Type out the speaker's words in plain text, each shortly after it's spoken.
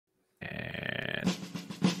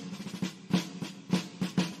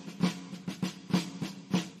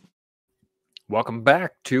Welcome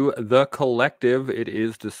back to The Collective. It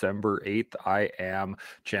is December 8th. I am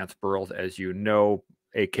Chance Burles, as you know,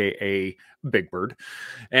 aka Big Bird.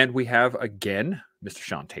 And we have again Mr.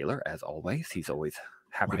 Sean Taylor, as always. He's always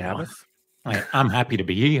happy to have us. I'm happy to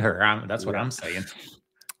be here. That's what I'm saying.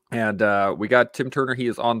 And we got Tim Turner. He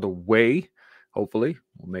is on the way. Hopefully,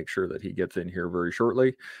 we'll make sure that he gets in here very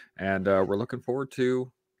shortly. And we're looking forward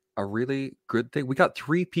to a really good thing. We got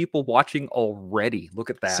 3 people watching already. Look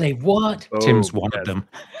at that. Say what? Oh, Tim's one of them.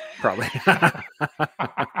 Probably.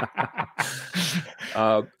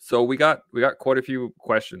 So we got quite a few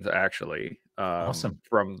questions actually. Awesome.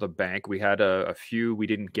 From the bank. We had a few we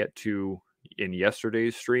didn't get to in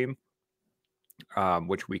yesterday's stream,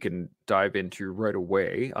 which we can dive into right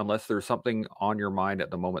away, unless there's something on your mind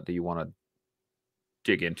at the moment that you want to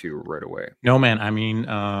dig into right away. No, man. I mean,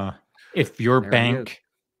 if your bank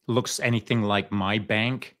looks anything like my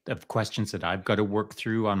bank of questions that I've got to work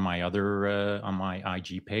through on my other on my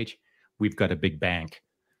IG page, we've got a big bank.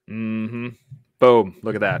 Mm-hmm. Boom!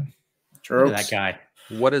 Look at that. Look at that guy.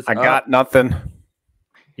 What is? I got nothing.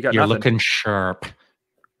 You're nothing. Looking sharp.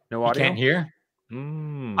 No audio. You can't hear.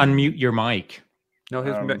 Unmute your mic. No,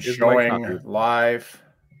 his showing live.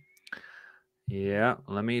 Yeah,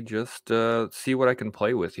 let me just see what I can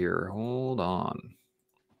play with here. Hold on.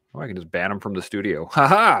 Oh, I can just ban him from the studio.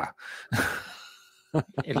 Ha ha!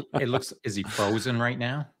 It looks. Is he frozen right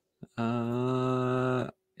now?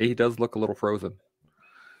 He does look a little frozen.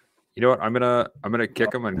 You know what? I'm gonna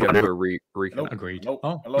kick him and get him to reconnect. Nope. Agreed. Nope.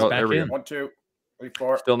 Oh, hello. back there we in. go. 1, 2, 3,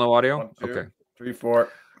 4. Still no audio. 1, 2, okay. 3, 4.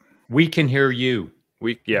 We can hear you.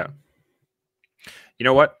 Yeah. You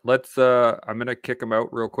know what? Let's. I'm gonna kick him out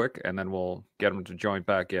real quick, and then we'll get him to join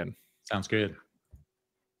back in. Sounds good.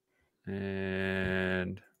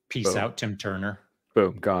 And peace out, Tim Turner.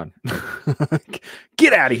 Boom, gone.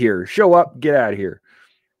 Get out of here. Show up. Get out of here.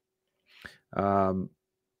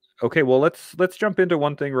 Okay, well let's jump into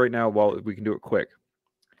one thing right now while we can do it quick.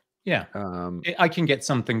 Yeah. I can get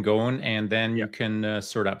something going, and then you can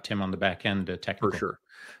sort out Tim on the back end technical. For sure.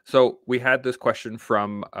 So we had this question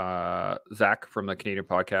from Zach from the Canadian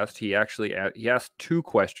podcast. He actually he asked 2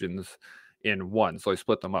 questions in one, so I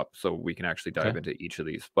split them up so we can actually dive into each of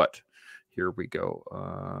these. But here we go.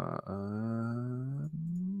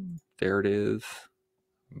 There it is.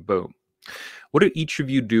 Boom. What do each of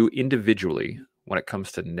you do individually when it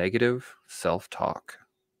comes to negative self-talk?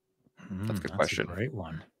 That's a good question. A great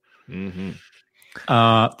one.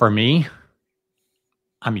 Mm-hmm. For me,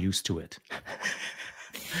 I'm used to it.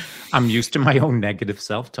 I'm used to my own negative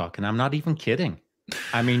self-talk, and I'm not even kidding.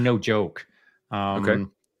 I mean, no joke. Okay.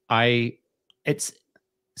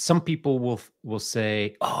 Some people will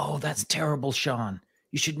say, "Oh, that's terrible, Sean.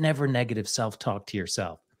 You should never negative self-talk to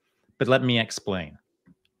yourself." But let me explain.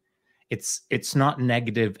 It's not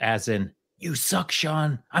negative as in, "You suck,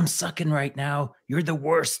 Sean. I'm sucking right now. You're the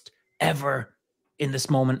worst ever in this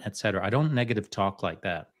moment," etc. I don't negative talk like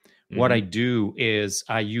that. Mm-hmm. What I do is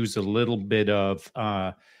I use a little bit of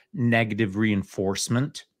negative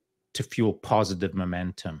reinforcement to fuel positive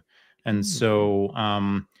momentum. And so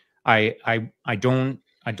I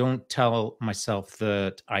don't tell myself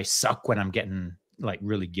that I suck when I'm getting like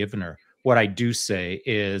really given her. What I do say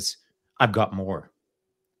is I've got more.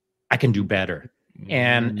 I can do better.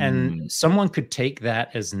 And someone could take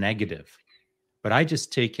that as negative, but I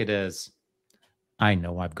just take it as I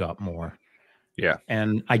know I've got more. Yeah.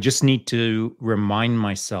 And I just need to remind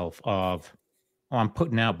myself of, I'm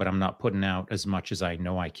putting out, but I'm not putting out as much as I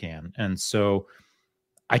know I can. And so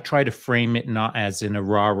I try to frame it not as in a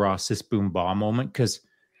rah-rah sis boom bah moment, because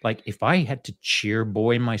like if I had to cheer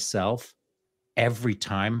boy myself every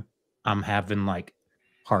time I'm having like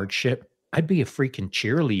hardship, I'd be a freaking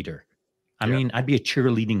cheerleader. I mean, I'd be a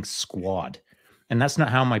cheerleading squad. And that's not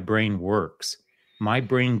how my brain works. My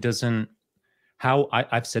brain doesn't,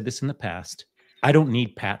 I've said this in the past, I don't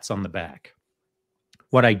need pats on the back.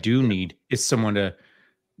 What I do need is someone to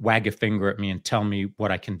wag a finger at me and tell me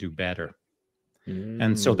what I can do better.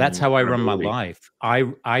 And so that's how I run my life.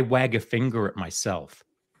 I wag a finger at myself.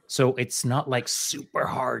 So it's not like super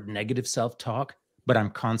hard negative self-talk, but I'm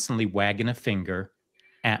constantly wagging a finger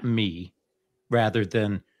at me rather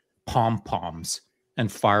than pom-poms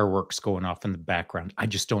and fireworks going off in the background. I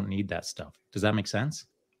just don't need that stuff. Does that make sense?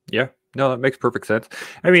 Yeah. No, that makes perfect sense.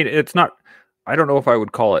 I mean, it's not, I don't know if I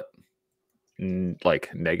would call it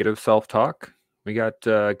like negative self-talk. We got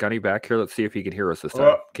Gunny back here. Let's see if he can hear us this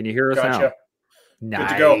time. Can you hear us now? Nice.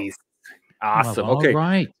 Good to go. Awesome. Well, okay.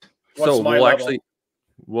 Right. So we'll actually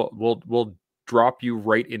we'll drop you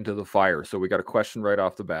right into the fire. So we got a question right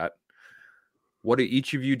off the bat. What do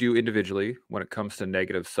each of you do individually when it comes to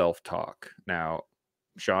negative self-talk? Now,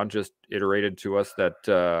 Shaun just iterated to us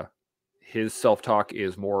that his self-talk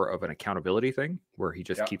is more of an accountability thing, where he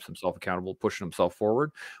just keeps himself accountable, pushing himself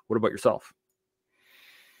forward. What about yourself?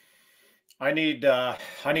 I need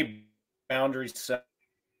boundaries set.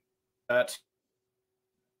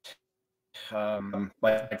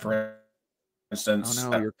 Like for instance,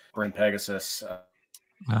 Operation Pegasus.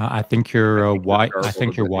 I think your I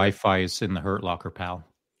think your Wi-Fi is in the hurt locker, pal.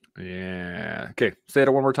 Yeah. Okay. Say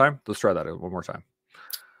it one more time. Let's try that one more time.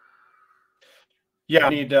 Yeah, I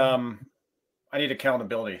need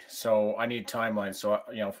accountability. So I need timelines. So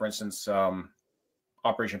for instance,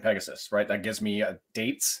 Operation Pegasus, right? That gives me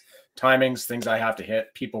dates, timings, things I have to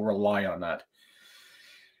hit. People rely on that.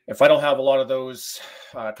 If I don't have a lot of those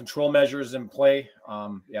control measures in play,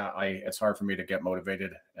 it's hard for me to get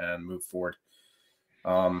motivated and move forward.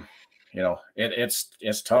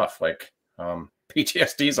 It's tough. Like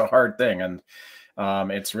PTSD is a hard thing, and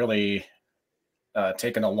it's really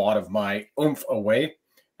taken a lot of my oomph away.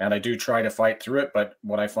 And I do try to fight through it. But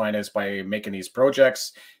what I find is by making these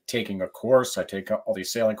projects, taking a course, I take all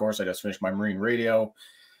these sailing courses. I just finished my marine radio.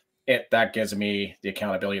 That gives me the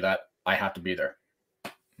accountability that I have to be there.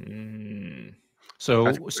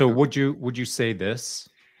 So would you say this,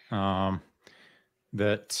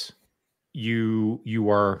 that you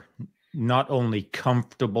are not only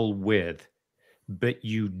comfortable with, but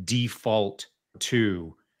you default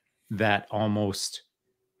to that almost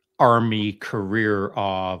army career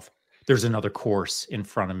of, there's another course in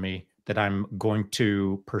front of me that I'm going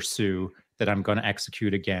to pursue, that I'm going to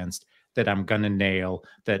execute against, that I'm going to nail,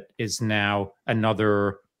 that is now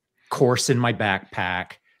another course in my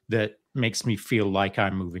backpack that makes me feel like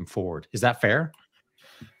I'm moving forward. Is that fair?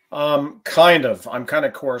 Kind of. I'm kind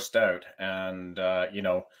of coursed out, and as you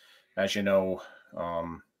know,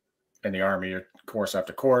 in the Army, you're course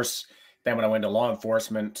after course. Then when I went to law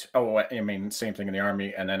enforcement, same thing in the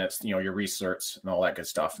Army, and then it's your research and all that good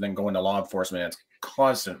stuff. And then going to law enforcement, it's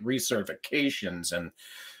constant recertifications and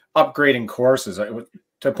upgrading courses. To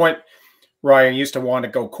the point where I used to want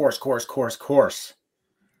to go course,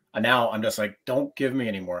 and now I'm just like, don't give me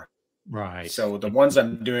anymore. Right. So the ones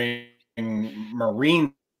I'm doing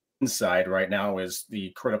marine side right now is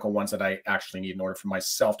the critical ones that I actually need in order for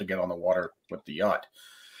myself to get on the water with the yacht.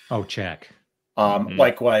 Oh, check.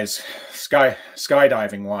 Likewise,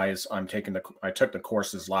 skydiving wise, I took the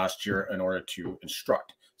courses last year in order to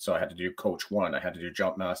instruct. So I had to do coach 1, I had to do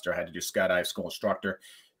jump master, I had to do skydive school instructor,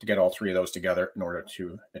 to get all 3 of those together in order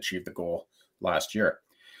to achieve the goal last year.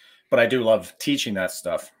 But I do love teaching that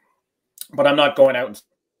stuff. But I'm not going out and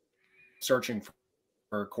searching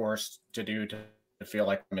for a course to do to feel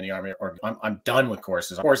like I'm in the Army, or I'm done with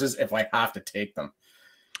courses if I have to take them.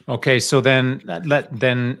 Okay, so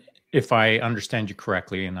then if I understand you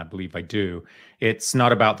correctly, and I believe I do, it's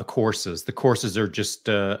not about the courses. The courses are just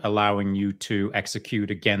allowing you to execute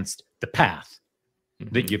against the path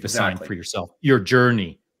that you've assigned for yourself, your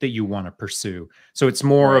journey that you want to pursue. So it's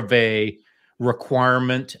more of a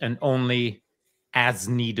requirement, and only as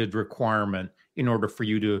needed requirement, in order for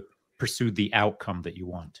you to pursue the outcome that you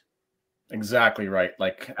want. Exactly right.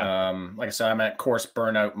 Like I said, I'm at course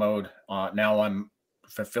burnout mode. Now I'm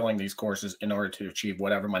fulfilling these courses in order to achieve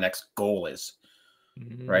whatever my next goal is.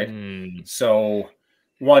 Right. So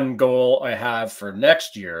one goal I have for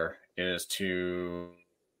next year is to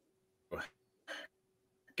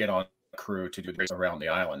get on a crew to do the race around the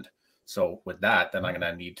island. So with that, then I'm going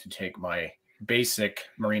to need to take my basic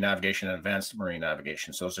marine navigation and advanced marine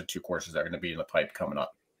navigation. So those are 2 courses that are going to be in the pipe coming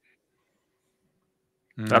up.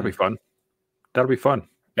 That'll be fun. That'll be fun.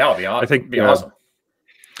 That'll be awesome. I think it'd be awesome.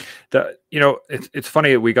 It's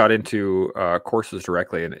funny that we got into courses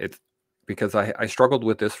directly, and it's because I struggled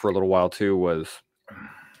with this for a little while too, was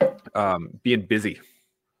being busy.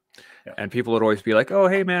 Yeah. And people would always be like, "Oh,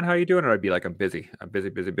 hey man, how you doing?" And I'd be like, "I'm busy. I'm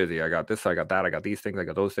busy. I got this, I got that, I got these things, I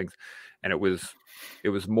got those things." And it was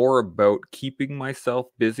more about keeping myself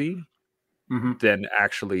busy than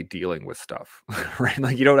actually dealing with stuff, right?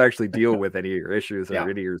 Like you don't actually deal with any of your issues or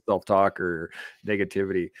any of your self-talk or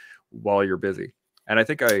negativity while you're busy. And I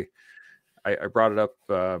think I brought it up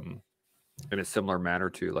in a similar manner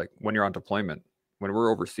to, like, when you're on deployment, when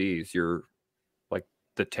we're overseas, you're like,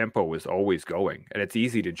 the tempo is always going, and it's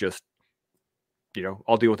easy to just,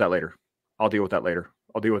 I'll deal with that later. I'll deal with that later.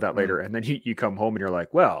 And then you come home and you're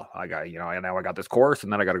like, well, I got, now I got this course,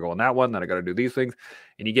 and then I got to go on that one. Then I got to do these things.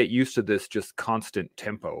 And you get used to this just constant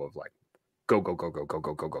tempo of like, go,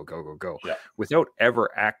 without ever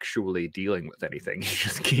actually dealing with anything. You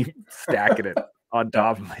just keep stacking it on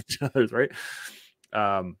top of each other's, right?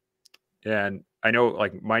 And I know,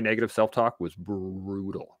 like, my negative self-talk was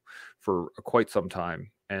brutal for quite some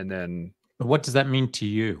time. And then But what does that mean to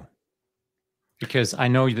you? Because I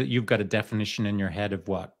know that you've got a definition in your head of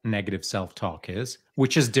what negative self-talk is,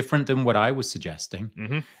 which is different than what I was suggesting.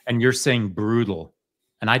 Mm-hmm. And you're saying brutal.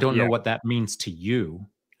 And I don't know Yeah. what that means to you.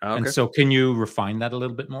 And Okay. so can you refine that a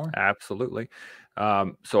little bit more? Absolutely.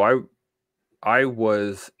 So I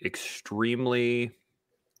was extremely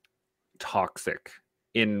toxic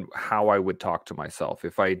in how I would talk to myself.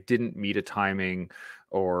 If I didn't meet a timing,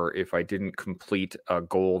 or if I didn't complete a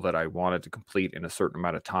goal that I wanted to complete in a certain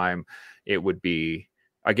amount of time, it would be,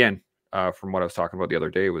 again, from what I was talking about the other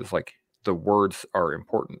day, it was like the words are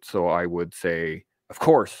important. So I would say, of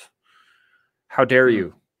course, how dare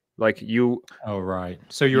you? Like you. Oh, right.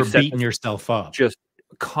 So you're set beating yourself up. just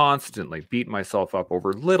constantly beat myself up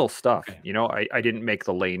over little stuff. Okay. You know, I didn't make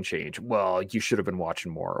the lane change. Well, you should have been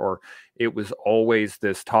watching more. Or it was always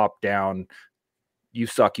this top down, you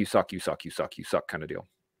suck, you suck, you suck, you suck, you suck kind of deal.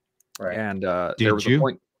 Right. And Did there was you? a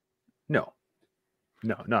point. No,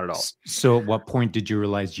 not at all. So at what point did you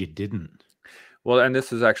realize you didn't? Well, and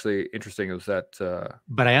this is actually interesting. It was that.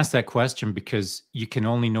 But I asked that question because you can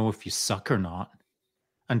only know if you suck or not,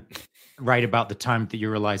 and right about the time that you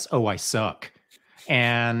realize, oh, I suck.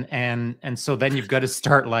 And so then you've got to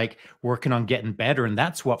start like working on getting better, and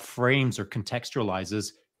that's what frames or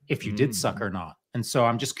contextualizes if you did suck or not. And so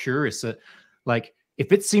I'm just curious that, like,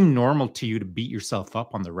 if it seemed normal to you to beat yourself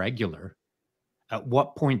up on the regular, at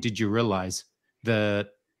what point did you realize that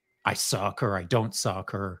I suck or I don't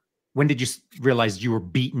suck, or when did you realize you were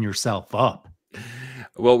beating yourself up?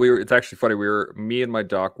 Well, it's actually funny. Me and my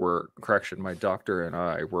my doctor and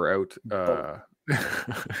I were out,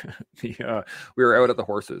 we were out at the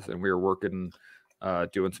horses, and we were working,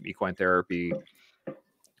 doing some equine therapy.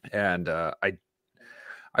 And,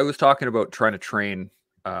 I was talking about trying to train,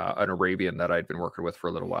 an Arabian that I'd been working with for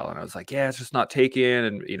a little while. And I was like, yeah, it's just not taking.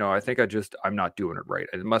 And, you know, I think I'm not doing it right.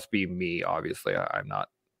 It must be me. Obviously I'm not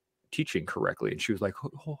teaching correctly. And she was like,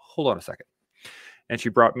 hold on a second. And she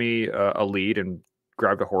brought me a lead and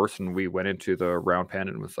grabbed a horse, and we went into the round pen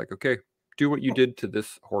and was like, okay, do what you did to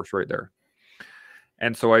this horse right there.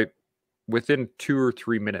 And so within 2 or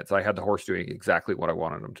 3 minutes, I had the horse doing exactly what I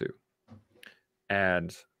wanted him to.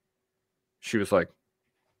 And she was like,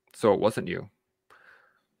 so it wasn't you.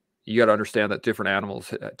 You got to understand that different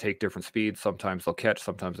animals take different speeds. Sometimes they'll catch,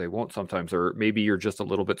 sometimes they won't. Sometimes, or maybe you're just a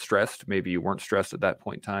little bit stressed. Maybe you weren't stressed at that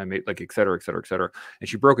point in time, like et cetera, et cetera, et cetera. And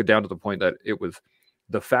she broke it down to the point that it was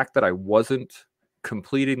the fact that I wasn't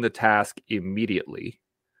completing the task immediately.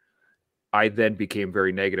 I then became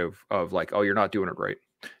very negative of like, oh, you're not doing it right.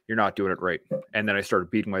 You're not doing it right. And then I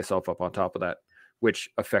started beating myself up on top of that, which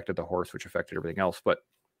affected the horse, which affected everything else. But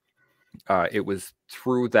it was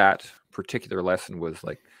through that particular lesson was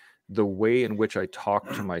like the way in which I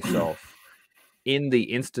talked to myself in the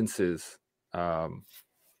instances that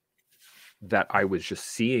I was just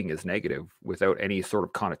seeing as negative without any sort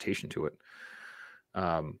of connotation to it.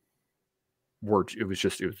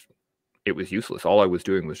 It was useless. All I was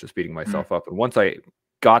doing was just beating myself up. And once I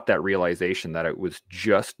got that realization that it was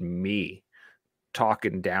just me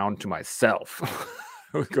talking down to myself,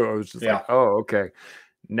 I was just like, oh, okay.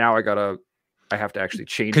 Now I have to actually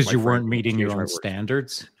change, because you weren't meeting your own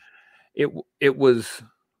standards. It was,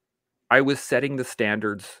 I was setting the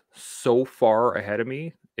standards so far ahead of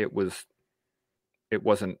me. It wasn't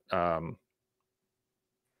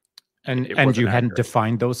and you hadn't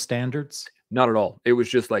defined those standards. Not at all. It was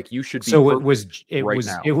just like, you should be. So it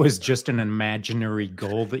was just an imaginary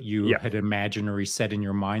goal that you had imaginary set in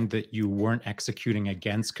your mind that you weren't executing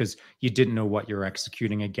against because you didn't know what you're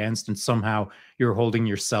executing against, and somehow you're holding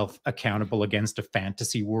yourself accountable against a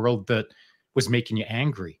fantasy world that was making you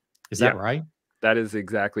angry. Is that right? That is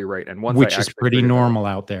exactly right. And which is pretty normal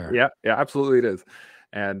out there. Yeah, absolutely it is.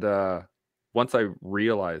 And once I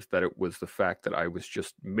realized that it was the fact that I was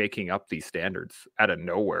just making up these standards out of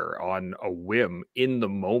nowhere on a whim in the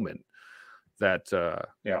moment, that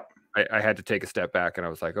I had to take a step back, and I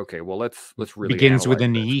was like, okay, well, let's really begins with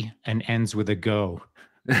an E and ends with a go.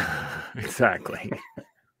 Exactly.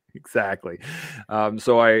 Exactly.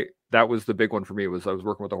 So that was the big one for me, was I was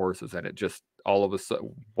working with the horses, and it just all of a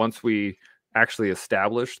sudden, once we actually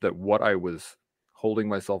established that what I was holding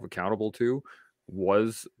myself accountable to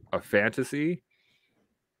was a fantasy,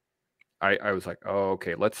 I was like, oh,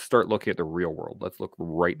 okay, let's start looking at the real world. Let's look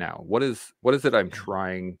right now. What is it I'm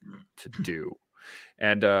trying to do?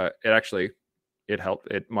 And it helped.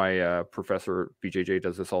 My professor BJJ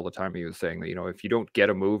does this all the time. He was saying that, you know, if you don't get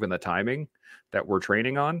a move in the timing that we're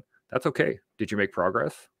training on, that's okay. Did you make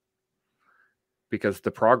progress? Because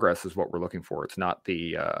the progress is what we're looking for. It's not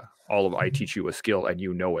the I teach you a skill and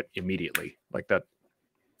you know it immediately. Like that.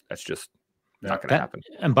 That's just Not going to happen.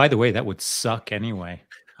 And by the way, that would suck anyway.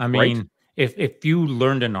 I Right? mean, if you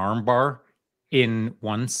learned an armbar in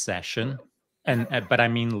one session, but I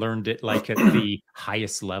mean learned it like at the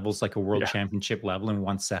highest levels, like a world championship level in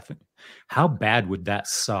 1 second, how bad would that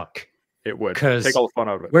suck? It would. Because take all the fun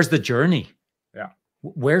out of it. Where's the journey? Yeah.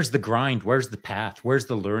 Where's the grind? Where's the path? Where's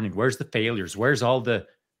the learning? Where's the failures? Where's the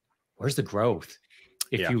growth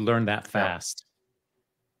if you learn that fast?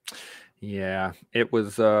 Yeah, it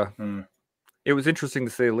was interesting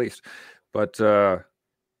to say the least. But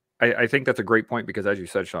I think that's a great point because, as you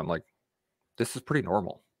said, Shaun, like, this is pretty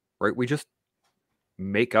normal, right? We just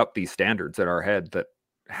make up these standards in our head that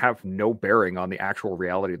have no bearing on the actual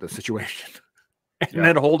reality of the situation. And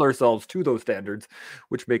then hold ourselves to those standards,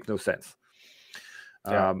 which make no sense.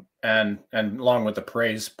 And along with the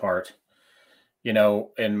praise part,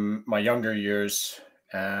 in my younger years,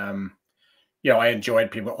 I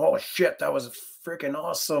enjoyed people. Oh shit, that was a freaking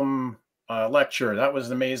awesome lecture. That was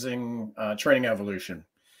an amazing training evolution.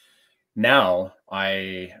 Now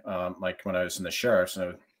I like when I was in the sheriff's,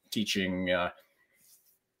 teaching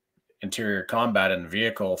interior combat in the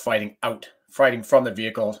vehicle, fighting from the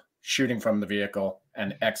vehicle, shooting from the vehicle,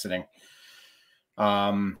 and exiting.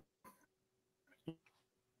 I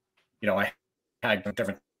had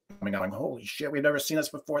different coming out. Holy shit, we've never seen this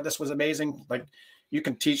before. This was amazing. Like, you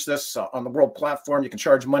can teach this on the world platform. You can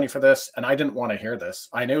charge money for this. And I didn't want to hear this.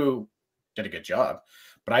 I knew did a good job,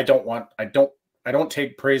 but I don't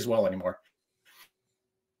take praise well anymore.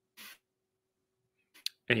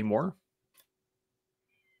 Anymore?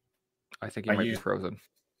 I think you might be frozen.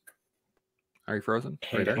 Are you frozen?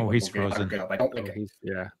 Right there? Oh, he's frozen. I don't like it.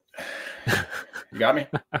 Yeah. You got me?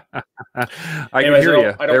 I can hear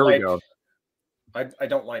you. There we go. I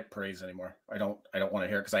don't like praise anymore. I don't want to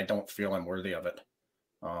hear it because I don't feel I'm worthy of it.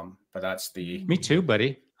 But that's the... Me too,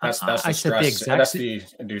 buddy. That's the stress. That's the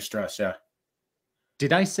induced stress, yeah.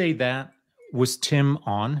 Did I say that? Was Tim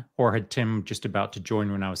on, or had Tim just about to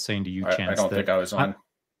join when I was saying to you, Chance? I don't think I was on.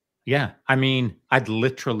 Yeah. I mean, I'd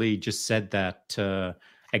literally just said that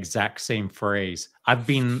exact same phrase. I've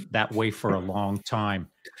been that way for a long time.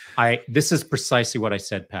 This is precisely what I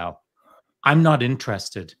said, pal. I'm not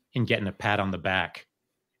interested in getting a pat on the back.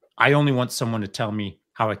 I only want someone to tell me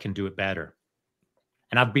how I can do it better.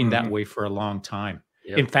 And I've been that way for a long time.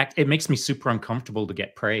 Yep. In fact, it makes me super uncomfortable to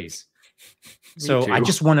get praise. So I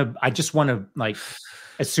just want to like,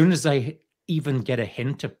 as soon as I even get a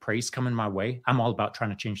hint of praise coming my way, I'm all about trying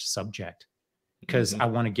to change the subject because I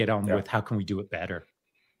want to get on with how can we do it better.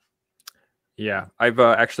 Yeah, I've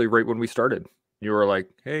actually, right when we started, you were like,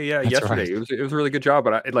 "Hey, yeah, that's yesterday right. It was a really good job,"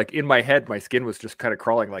 but like in my head, my skin was just kind of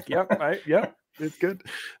crawling. Like, "Yep, it's good."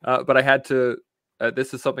 But I had to.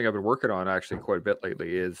 This is something I've been working on actually quite a bit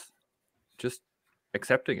lately. Is just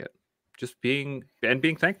accepting it, just being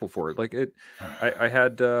thankful for it. Like it, I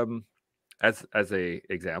had as a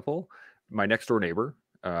example, my next door neighbor.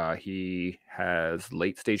 He has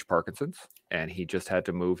late stage Parkinson's, and he just had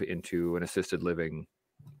to move into an assisted living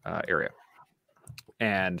area.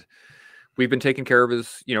 And we've been taking care of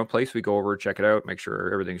his, place. We go over, check it out, make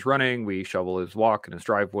sure everything's running. We shovel his walk and his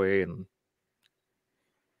driveway and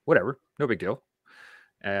whatever. No big deal.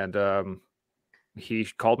 And he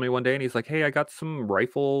called me one day and he's like, "Hey, I got some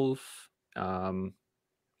rifles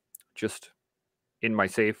just in my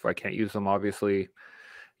safe. I can't use them, obviously.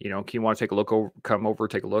 Can you want to take a look over, come over,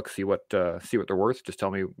 take a look, see what they're worth. Just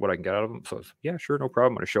tell me what I can get out of them." So I was, yeah, sure. No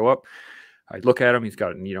problem. I'm going to show up. I look at him. He's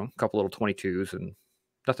got, a couple little 22s and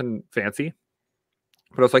nothing fancy.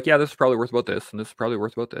 But I was like, yeah, this is probably worth about this. And this is probably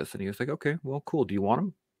worth about this. And he was like, okay, well, cool. Do you want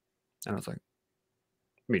them? And I was like,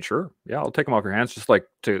 I mean, sure. Yeah, I'll take them off your hands. Just like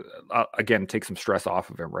to, again, take some stress off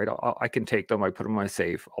of him, right? I can take them. I put them in my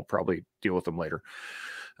safe. I'll probably deal with them later.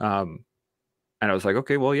 And I was like,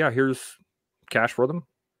 okay, well, yeah, here's cash for them.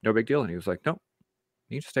 No big deal. And he was like, no,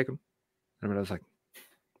 you just take them. And I was like,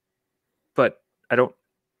 but I don't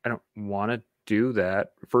want to do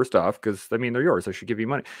that, first off, because they're yours. I should give you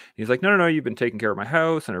money. And he's like, no, you've been taking care of my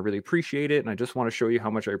house and I really appreciate it. And I just want to show you how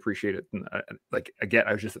much I appreciate it. And again,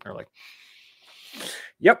 I was just sitting there like,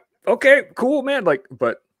 yep, okay, cool, man.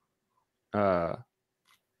 But I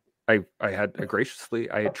had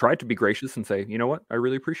tried to be gracious and say, you know what? I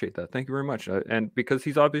really appreciate that. Thank you very much. And because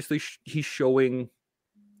he's obviously, he's showing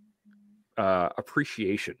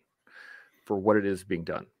appreciation for what it is being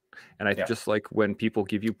done. And I just like when people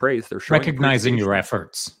give you praise, they're showing recognizing your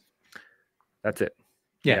efforts. That's it.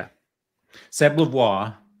 Yeah. C'est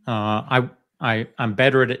Beauvoir. I'm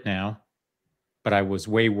better at it now, but I was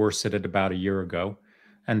way worse at it about a year ago.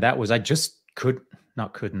 And that was, I just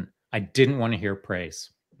I didn't want to hear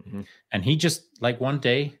praise. Mm-hmm. And he just, like, one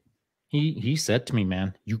day He said to me,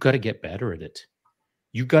 man, you got to get better at it.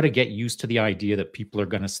 You got to get used to the idea that people are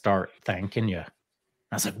going to start thanking you.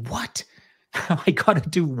 I was like, what? I got to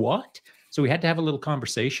do what? So we had to have a little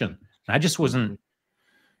conversation. And I just wasn't,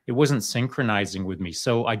 it wasn't synchronizing with me.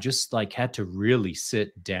 So I just like had to really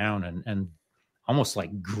sit down and almost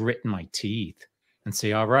like grit my teeth and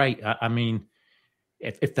say, all right, I mean,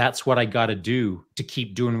 if that's what I got to do to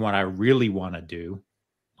keep doing what I really want to do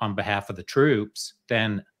on behalf of the troops,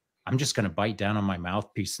 then I'm just going to bite down on my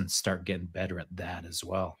mouthpiece and start getting better at that as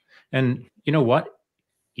well. And you know what?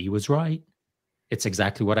 He was right. It's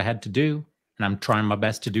exactly what I had to do. And I'm trying my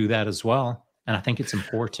best to do that as well. And I think it's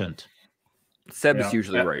important. Seb is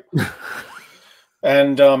usually right.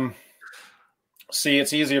 And see,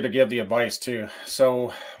 it's easier to give the advice too.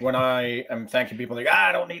 So when I am thanking people, like,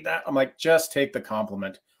 I don't need that. I'm like, just take the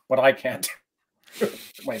compliment. What I can't do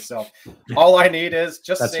to myself. All I need is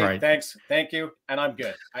just say thanks, thank you, and I'm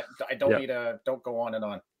good. I don't need don't go on and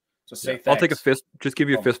on. Just say thanks. I'll take a fist. Just give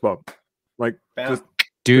you a fist bump. Like, just,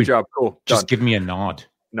 dude, good job. Cool. Just give me a nod.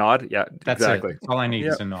 Nod? Yeah, that's exactly. All I need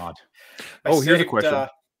is a nod. Here's a question.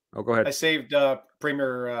 Go ahead. I saved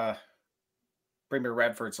Premier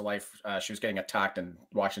Redford's life. She was getting attacked in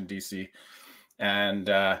Washington, D.C. And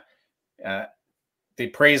the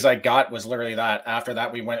praise I got was literally that. After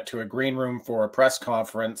that, we went to a green room for a press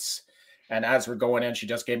conference. And as we're going in, she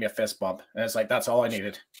just gave me a fist bump. And it's like, that's all I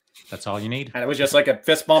needed. That's all you need. And it was just like a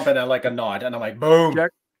fist bump and like a nod. And I'm like, boom.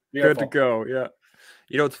 Check. Good to go. Yeah.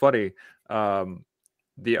 You know, it's funny.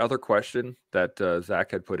 The other question that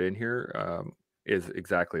Zach had put in here is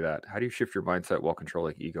exactly that. How do you shift your mindset while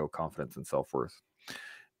controlling ego, confidence, and self-worth?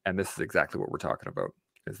 And this is exactly what we're talking about.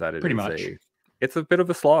 Is that it? Pretty much. It's a bit of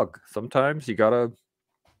a slog. Sometimes you gotta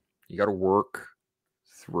work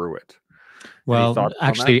through it. Well,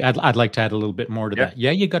 actually, I'd like to add a little bit more to that.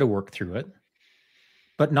 Yeah, you got to work through it,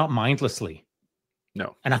 but not mindlessly.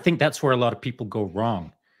 No. And I think that's where a lot of people go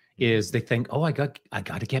wrong. Is they think, oh, I got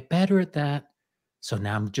to get better at that. So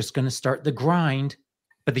now I'm just going to start the grind,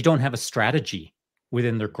 but they don't have a strategy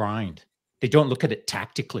within their grind. They don't look at it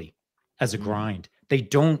tactically as a grind. They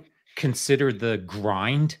don't consider the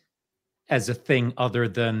grind as a thing other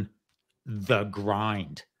than the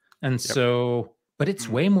grind. And so, but it's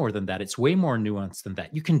way more than that. It's way more nuanced than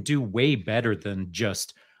that. You can do way better than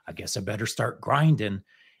just, I guess I better start grinding.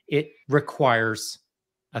 It requires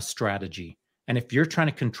a strategy. And if you're trying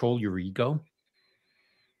to control your ego,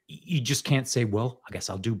 you just can't say, well, I guess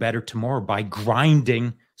I'll do better tomorrow by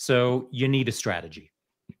grinding. So you need a strategy.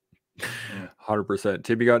 100%.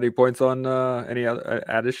 Tim, you got any points on any other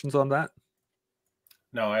additions on that?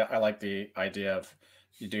 No, I like the idea of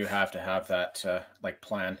you do have to have that like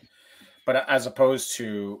plan. But as opposed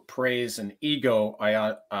to praise and ego,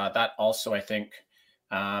 that also, I think,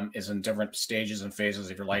 is in different stages and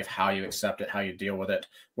phases of your life, how you accept it, how you deal with it.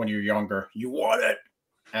 When you're younger, you want it.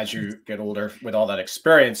 As you get older, with all that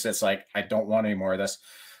experience, it's like, I don't want any more of this.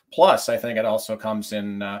 Plus, I think it also comes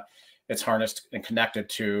in, it's harnessed and connected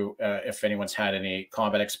to if anyone's had any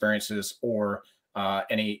combat experiences or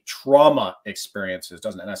any trauma experiences.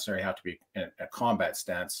 Doesn't necessarily have to be in a combat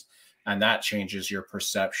stance. And that changes your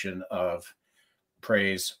perception of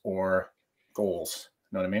praise or goals.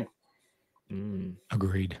 You know what I mean?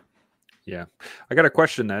 Agreed. Yeah. I got a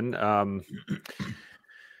question then.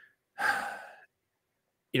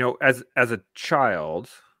 You know, as a child.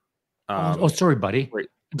 Sorry, buddy. Wait,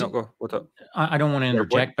 no, go. What's up? I don't want to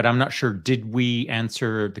interject, but I'm not sure. Did we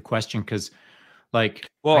answer the question? Because, like,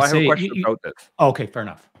 well, I have a question about this. Okay, fair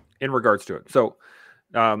enough. In regards to it, so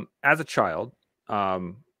as a child,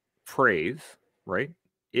 praise, right,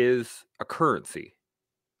 is a currency,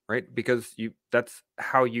 right? Because that's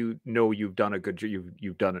how you know you've done a good job.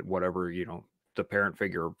 You've done it, whatever, you know, the parent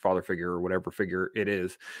figure, father figure, or whatever figure it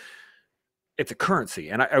is. It's a currency.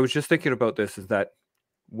 And I was just thinking about this, is that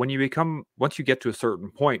once you get to a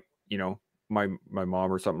certain point, you know, my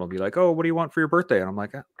mom or something will be like, oh, what do you want for your birthday? And I'm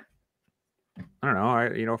like, I don't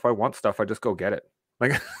know. If I want stuff, I just go get it.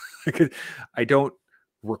 Like, I don't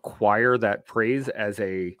require that praise as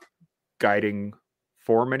a guiding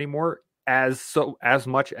form anymore, as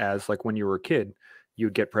much as like when you were a kid,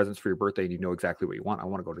 you'd get presents for your birthday and you know exactly what you want. I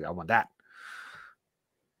want that.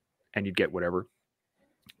 And you'd get whatever.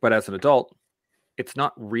 But as an adult, it's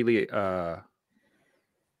not really a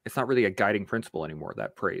guiding principle anymore,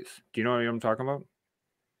 that praise. Do you know what I'm talking about?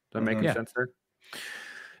 Does that make any sense there?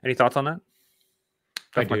 Any thoughts on that?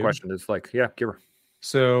 That's my question. Is like, give her.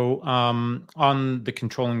 So on the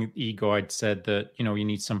controlling ego, I'd said that, you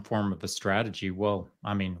need some form of a strategy. Well,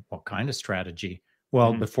 I mean, what kind of strategy?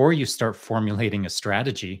 Well, before you start formulating a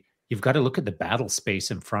strategy, you've got to look at the battle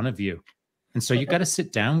space in front of you. And so you got to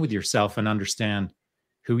sit down with yourself and understand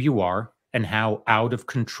who you are and how out of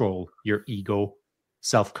control your ego,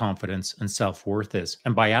 self-confidence, and self-worth is.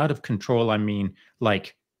 And by out of control, I mean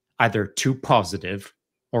like either too positive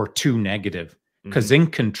or too negative, because in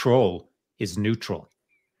control is neutral.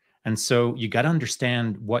 And so you got to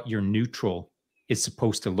understand what your neutral is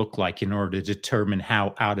supposed to look like in order to determine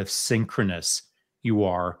how out of synchronous you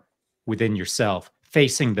are within yourself,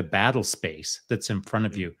 facing the battle space that's in front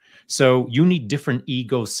of you. So you need different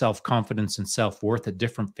ego, self-confidence, and self-worth at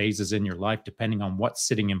different phases in your life, depending on what's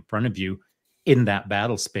sitting in front of you in that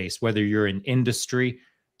battle space, whether you're in industry,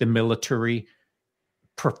 the military,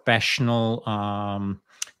 professional,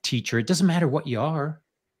 teacher. It doesn't matter what you are.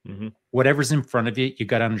 Whatever's in front of you, you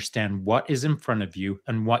got to understand what is in front of you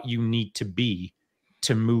and what you need to be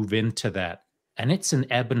to move into that. And it's an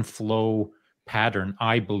ebb and flow pattern,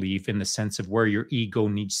 I believe, in the sense of where your ego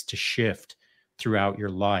needs to shift throughout your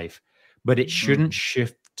life. But it shouldn't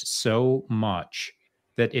shift so much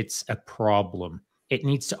that it's a problem. It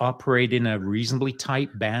needs to operate in a reasonably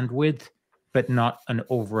tight bandwidth, but not an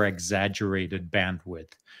over-exaggerated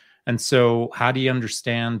bandwidth. And so how do you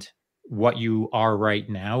understand what you are right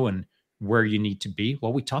now and where you need to be?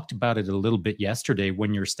 Well, we talked about it a little bit yesterday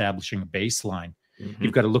when you're establishing a baseline.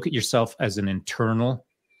 You've got to look at yourself as an internal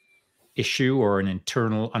issue or an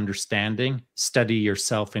internal understanding, study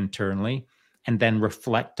yourself internally, and then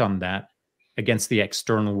reflect on that against the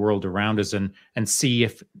external world around us and see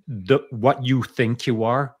if what you think you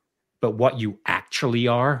are, but what you actually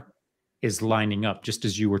are is lining up, just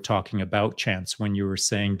as you were talking about, Chance, when you were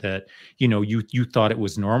saying that, you thought it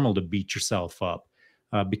was normal to beat yourself up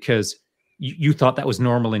because you thought that was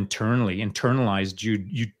normal internally, internalized,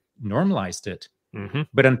 you normalized it.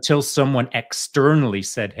 But until someone externally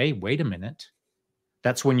said, hey, wait a minute,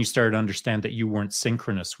 that's when you started to understand that you weren't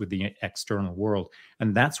synchronous with the external world.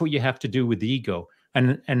 And that's what you have to do with ego.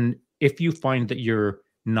 And if you find that you're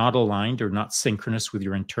not aligned or not synchronous with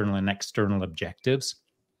your internal and external objectives,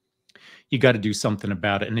 you got to do something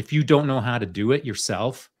about it. And if you don't know how to do it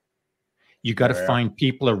yourself, you got to find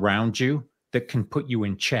people around you that can put you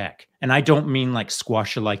in check. And I don't mean like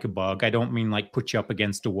squash you like a bug. I don't mean like put you up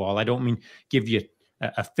against a wall. I don't mean give you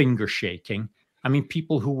a finger shaking. I mean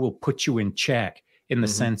people who will put you in check in the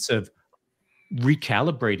sense of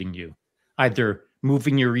recalibrating you, either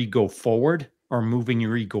moving your ego forward or moving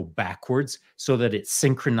your ego backwards so that it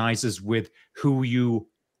synchronizes with who you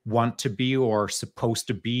want to be or are supposed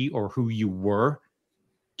to be or who you were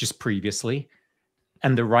just previously,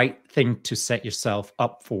 and the right thing to set yourself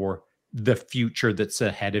up for the future that's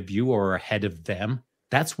ahead of you or ahead of them.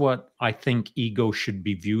 That's what I think ego should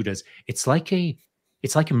be viewed as. It's like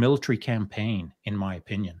a military campaign, in my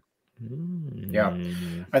opinion. Yeah,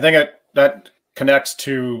 I think that connects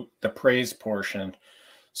to the praise portion.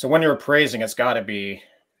 So when you're praising, it's got to be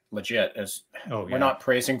legit. We're not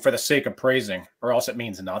praising for the sake of praising, or else it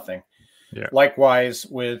means nothing. Yeah. Likewise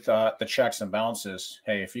with the checks and balances.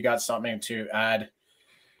 Hey, if you got something to add,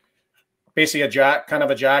 basically kind of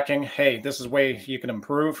a jacking, hey, this is way you can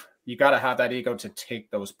improve. You got to have that ego to take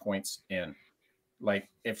those points in. Like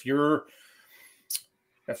if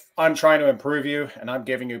I'm trying to improve you and I'm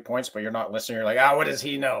giving you points, but you're not listening, you're like, what does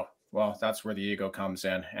he know? Well, that's where the ego comes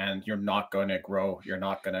in, and you're not going to grow. You're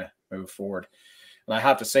not going to move forward. And I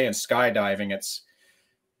have to say, in skydiving, it's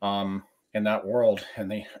in that world,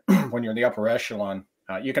 and when you're in the upper echelon,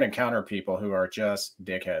 you can encounter people who are just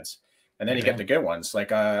dickheads. And then you get the good ones.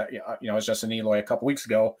 Like, I was just in Eloy a couple weeks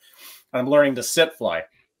ago, and I'm learning to sit fly.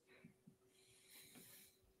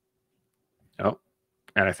 Oh,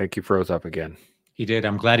 and I think you froze up again. He did.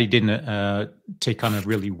 I'm glad he didn't take on a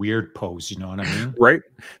really weird pose. You know what I mean? Right.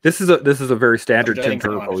 This is a very standard Tim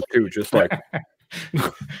Turner pose too. Just like,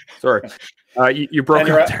 sorry, you broke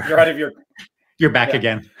up there. You're out of your. You're back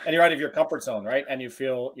again, and you're out of your comfort zone, right? And you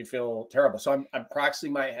feel terrible. So I'm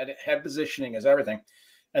practicing my head positioning as everything.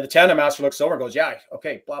 And the tandem master looks over and goes, yeah,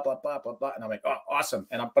 okay, blah, blah, blah, blah, blah. And I'm like, oh, awesome.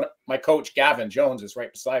 And my coach, Gavin Jones, is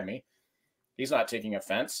right beside me. He's not taking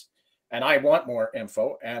offense. And I want more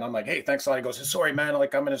info. And I'm like, hey, thanks a lot. He goes, sorry, man.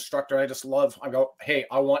 Like, I'm an instructor. I go, hey,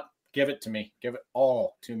 give it to me. Give it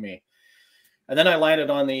all to me. And then I landed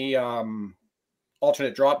on the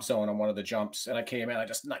alternate drop zone on one of the jumps. And I came in, I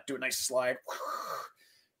just do a nice slide.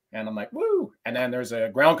 And I'm like, woo. And then there's a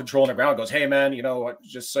ground control on the ground. Goes, hey, man,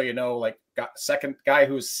 just so you know, like, second guy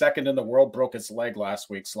who's second in the world broke his leg last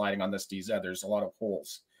week sliding on this DZ. There's a lot of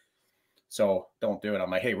holes. So don't do it.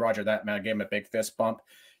 I'm like, hey, Roger that, man. I gave him a big fist bump.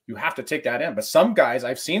 You have to take that in. But some guys,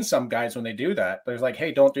 I've seen some guys when they do that, they're like,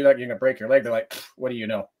 hey, don't do that. You're going to break your leg. They're like, what do you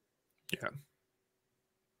know? Yeah.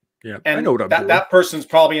 Yeah, And I know what I'm doing. that person's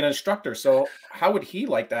probably an instructor. So how would he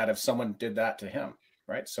like that if someone did that to him?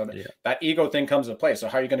 Right. So that ego thing comes into play. So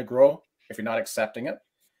how are you going to grow if you're not accepting it?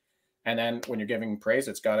 And then when you're giving praise,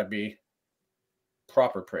 it's got to be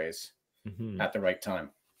proper praise at the right time.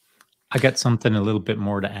 I got something a little bit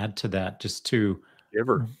more to add to that, just to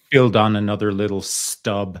Ever. build on another little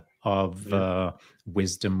stub of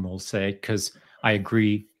wisdom, we'll say, because I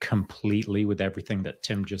agree completely with everything that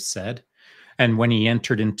Tim just said. And when he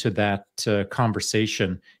entered into that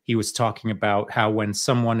conversation, he was talking about how when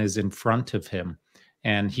someone is in front of him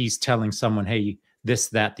and he's telling someone, hey, this,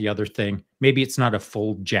 that, the other thing, maybe it's not a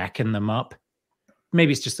full jacking them up.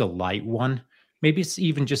 Maybe it's just a light one. Maybe it's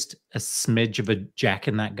even just a smidge of a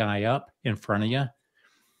jacking that guy up in front of you.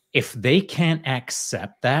 If they can't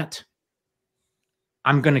accept that,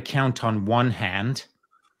 I'm going to count on one hand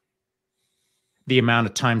the amount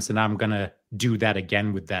of times that I'm going to do that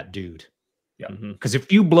again with that dude. Yeah. Because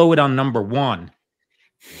if you blow it on number one,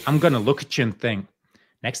 I'm going to look at you and think,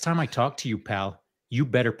 next time I talk to you, pal, you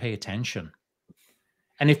better pay attention.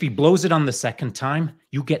 And if he blows it on the second time,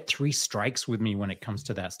 you get 3 strikes with me when it comes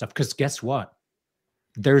to that stuff. Because guess what?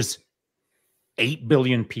 There's 8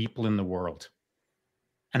 billion people in the world.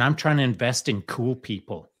 And I'm trying to invest in cool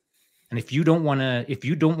people. And if you don't want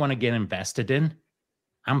to get invested in,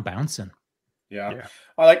 I'm bouncing. Yeah.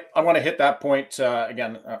 I want to hit that point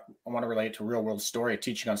again. I want to relate to a real world story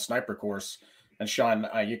teaching on sniper course. And Shaun,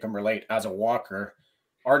 you can relate as a walker.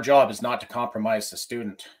 Our job is not to compromise the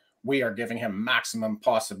student. We are giving him maximum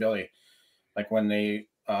possibility. Like when the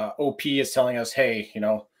OP is telling us, hey,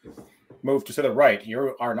 move to the right.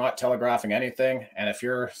 You are not telegraphing anything. And if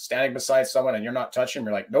you're standing beside someone and you're not touching,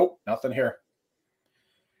 you're like, nope, nothing here.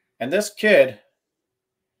 And this kid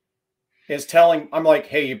is telling, I'm like,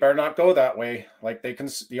 hey, you better not go that way. Like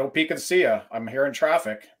the OP can see you. I'm here in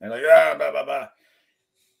traffic. And they're like, yeah, blah, blah, blah.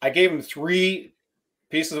 I gave him 3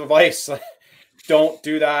 pieces of advice. Don't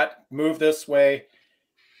do that. Move this way.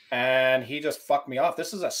 And he just fucked me off.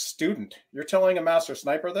 This is a student. You're telling a master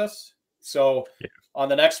sniper this? So on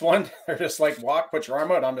the next one, they're just like, walk, put your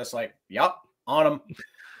arm out. I'm just like, yep, on him.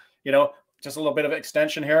 Just a little bit of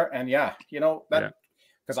extension here. And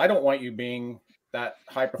because I don't want you being that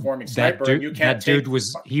high performing sniper. Dude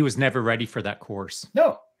was never ready for that course.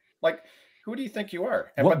 No, like, who do you think you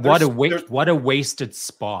are? And what a wasted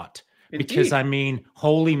spot. Indeed. Because I mean,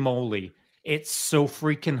 holy moly, it's so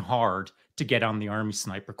freaking hard to get on the Army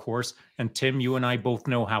sniper course. And Tim, you and I both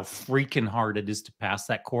know how freaking hard it is to pass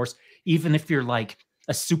that course, even if you're like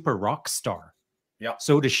a super rock star. Yeah.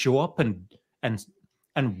 So to show up and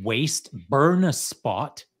burn a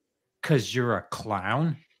spot because you're a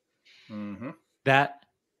clown, that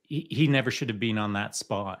he never should have been on that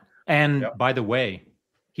spot. And by the way,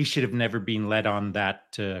 he should have never been led on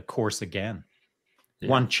that course again.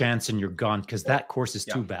 One chance and you're gone, because that course is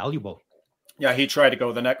too valuable. Yeah, he tried to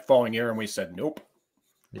go the next following year and we said nope.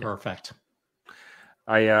 Perfect.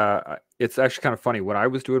 It's actually kind of funny. When I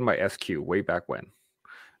was doing my SQ way back when,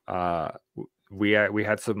 we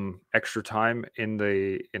had some extra time in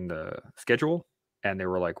the schedule, and they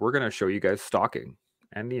were like, we're going to show you guys stalking,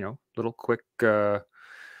 and little quick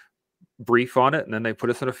brief on it, and then they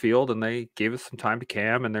put us in a field and they gave us some time to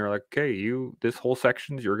cam, and they were like, okay, this whole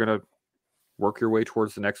section you're going to work your way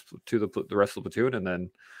towards the rest of the platoon, and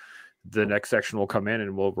then the next section will come in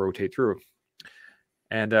and we'll rotate through.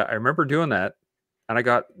 And I remember doing that, and I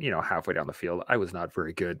got halfway down the field. I was not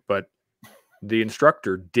very good, but the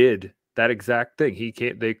instructor did that exact thing.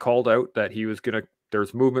 They called out that he was gonna.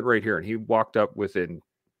 There's movement right here, and he walked up within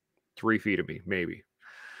 3 feet of me, maybe,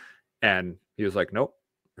 and he was like, "Nope,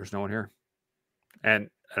 there's no one here." And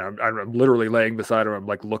I'm literally laying beside him. I'm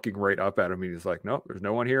like looking right up at him, and he's like, "Nope, there's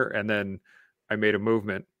no one here." And then I made a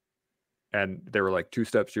movement, and they were like 2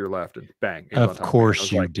 steps to your left, and bang. Of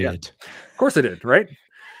course you did. Yeah, of course I did, right?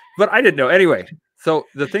 But I didn't know. Anyway, so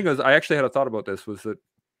the thing is, I actually had a thought about this, was that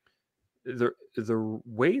the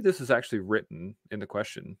way this is actually written in the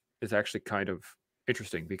question is actually kind of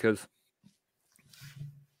interesting, because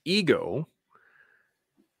ego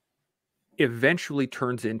eventually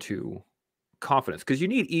turns into confidence, because you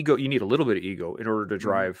need ego. You need a little bit of ego in order to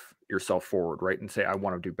drive yourself forward, right? And say, I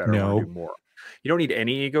want to do better. I want to do more. You don't need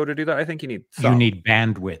any ego to do that. I think you need some. You need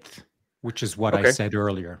bandwidth, which is what I said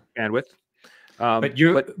earlier. Bandwidth.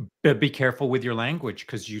 But be careful with your language,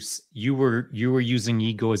 because you were using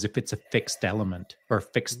ego as if it's a fixed element or a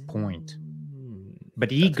fixed point.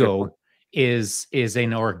 But ego is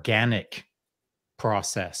an organic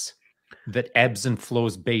process that ebbs and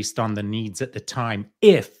flows based on the needs at the time,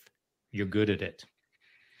 if you're good at it.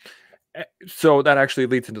 So that actually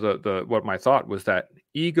leads into the what my thought was, that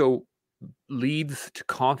ego leads to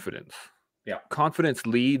confidence. Yeah. Confidence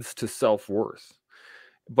leads to self-worth.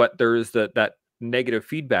 But there is that negative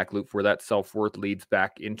feedback loop where that self-worth leads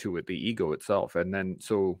back into it, the ego itself. And then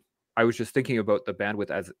so I was just thinking about the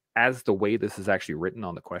bandwidth as the way this is actually written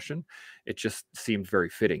on the question. It just seemed very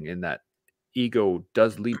fitting in that ego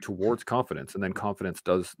does lead towards confidence, and then confidence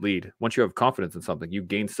does lead. Once you have confidence in something, you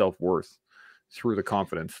gain self-worth through the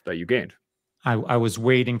confidence that you gained. I was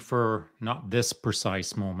waiting for not this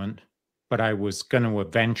precise moment, but I was going to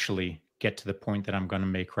eventually get to the point that I'm going to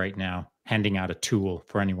make right now, handing out a tool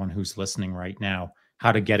for anyone who's listening right now,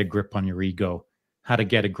 how to get a grip on your ego, how to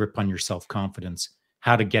get a grip on your self-confidence,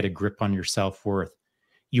 how to get a grip on your self-worth.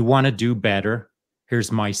 You want to do better?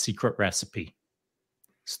 Here's my secret recipe.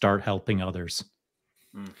 Start helping others.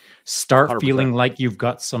 Start 100%. feeling like you've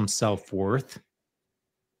got some self-worth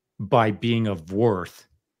by being of worth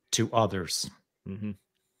to others. Mm-hmm.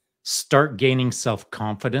 Start gaining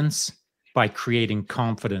self-confidence by creating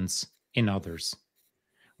confidence in others.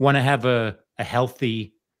 Want to have a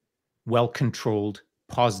healthy, well-controlled,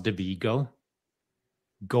 positive ego?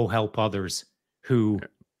 Go help others who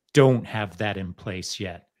don't have that in place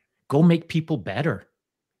yet. Go make people better.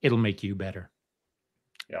 It'll make you better.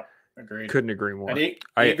 Yeah, agreed. Couldn't agree more. And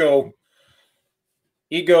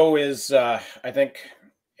ego is, I think,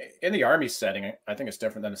 in the Army setting, I think it's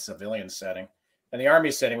different than a civilian setting. In the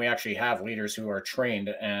Army setting, we actually have leaders who are trained,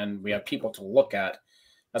 and we have people to look at.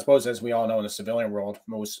 I suppose, as we all know, in the civilian world,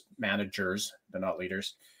 most managers, they're not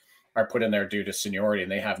leaders, are put in there due to seniority,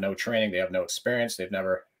 and they have no training, they have no experience, they've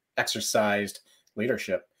never exercised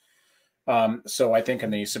leadership. So I think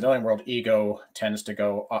in the civilian world, ego tends to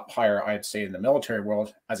go up higher. I'd say in the military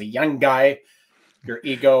world, as a young guy, your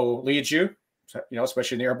ego leads you,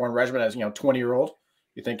 especially in the airborne regiment as, 20-year-old.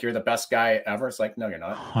 You think you're the best guy ever. It's like, no, you're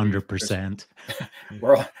not. 100%.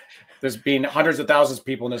 There's been hundreds of thousands of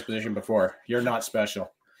people in this position before. You're not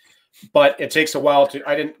special. But it takes a while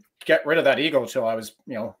I didn't get rid of that ego until I was,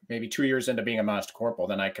 maybe 2 years into being a master corporal.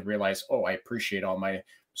 Then I could realize, I appreciate all my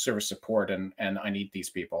service support and I need these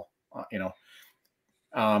people,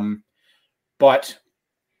 But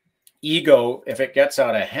ego, if it gets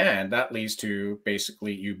out of hand, that leads to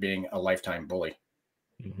basically you being a lifetime bully.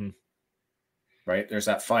 Mm-hmm. Right? There's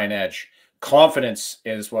that fine edge. Confidence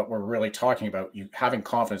is what we're really talking about. Having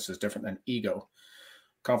confidence is different than ego.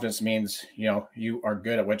 Confidence means, you are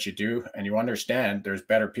good at what you do and you understand there's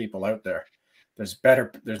better people out there.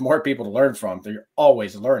 There's more people to learn from. They're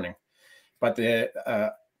always learning. But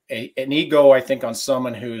an ego, I think, on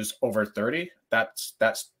someone who's over 30, that's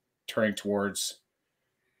turning towards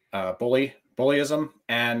bullyism,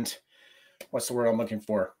 and what's the word I'm looking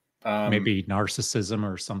for? Maybe narcissism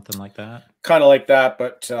or something like that. Kind of like that,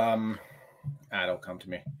 but don't come to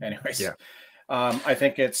me. Anyways, yeah. I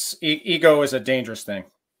think ego is a dangerous thing.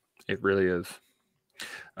 It really is.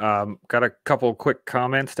 Got a couple quick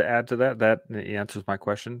comments to add to that. That answers my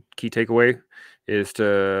question. Key takeaway is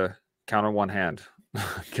to count on one hand.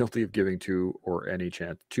 Guilty of giving too many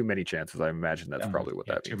chances. I imagine that's probably what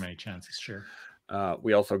that means. Too many chances, sure.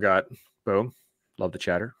 We also got boom. Love the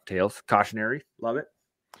chatter. Tails. Cautionary. Love it.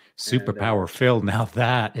 Superpower Phil. Now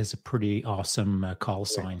that is a pretty awesome call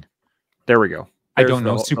sign. There we go. I don't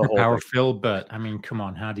know Superpower Phil, but I mean, come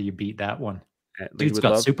on. How do you beat that one? Dude's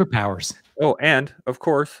got superpowers. Oh, and of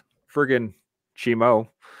course, friggin' Chimo.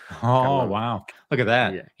 Oh, wow. Look at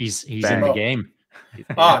that. Yeah. He's in the game.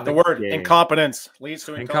 The word incompetence leads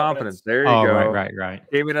to incompetence. There you go. Right.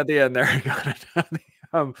 Came in at the end there. Got it.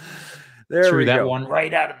 There threw that one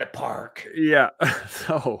right out of the park. Yeah.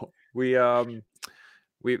 So we've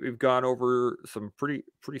gone over some pretty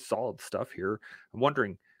solid stuff here. I'm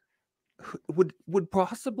wondering, would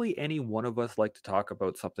possibly any one of us like to talk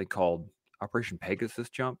about something called Operation Pegasus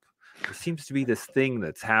Jump? There seems to be this thing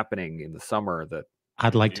that's happening in the summer that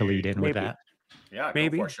I'd like to lead in with that. Yeah,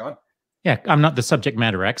 maybe. Go for it, Sean. Yeah, I'm not the subject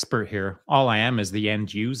matter expert here. All I am is the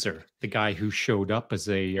end user, the guy who showed up as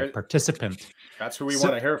a participant. That's who we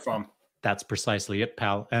want to hear from. That's precisely it,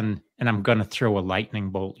 pal. And I'm going to throw a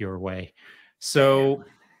lightning bolt your way. So,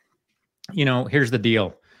 here's the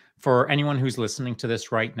deal. For anyone who's listening to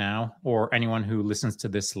this right now, or anyone who listens to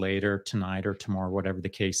this later, tonight or tomorrow, whatever the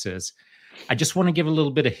case is, I just want to give a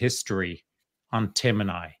little bit of history on Tim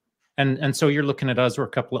and I. And so you're looking at us, we're a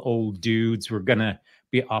couple of old dudes. We're going to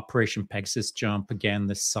be Operation Pegasus Jump again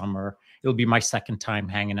this summer. It'll be my second time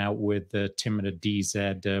hanging out with Tim and a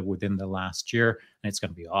DZ within the last year, and it's going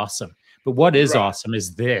to be awesome. But what is awesome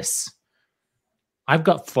is this. I've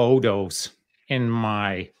got photos in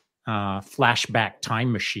my flashback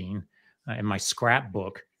time machine, in my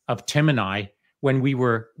scrapbook, of Tim and I when we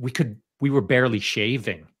were barely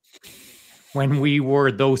shaving. when we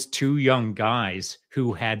were those two young guys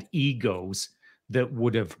who had egos that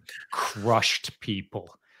would have crushed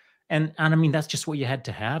people. And I mean, that's just what you had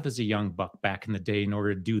to have as a young buck back in the day in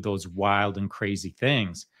order to do those wild and crazy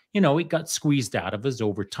things. You know, it got squeezed out of us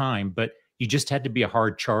over time, but you just had to be a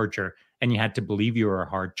hard charger, and you had to believe you were a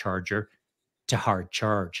hard charger to hard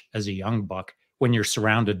charge as a young buck when you're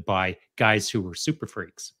surrounded by guys who were super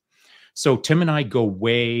freaks. So Tim and I go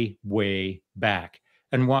way, way back.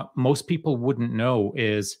 And what most people wouldn't know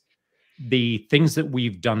is the things that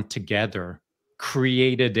we've done together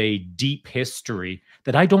created a deep history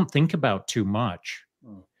that I don't think about too much.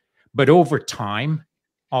 But over time,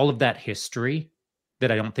 all of that history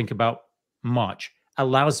that I don't think about much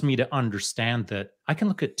allows me to understand that I can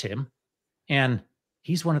look at Tim and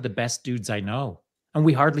he's one of the best dudes I know. And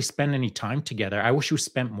we hardly spend any time together. I wish we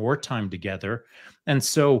spent more time together. And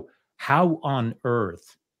so, how on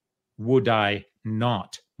earth would I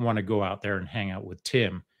not want to go out there and hang out with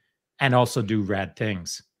Tim and also do rad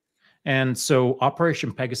things? And so,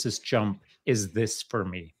 Operation Pegasus Jump is this for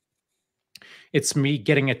me. It's me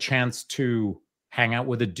getting a chance to hang out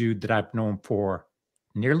with a dude that I've known for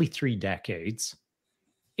nearly 3 decades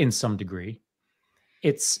in some degree.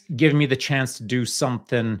 It's giving me the chance to do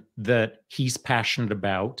something that he's passionate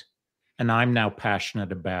about and I'm now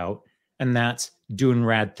passionate about, and that's doing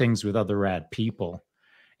rad things with other rad people.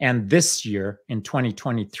 And this year in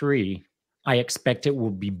 2023, I expect it will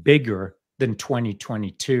be bigger than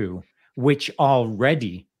 2022, which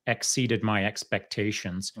already exceeded my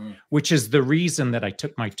expectations, which is the reason that I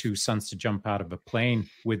took my 2 sons to jump out of a plane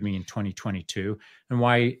with me in 2022, and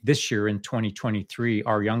why this year in 2023,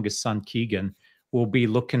 our youngest son, Keegan, will be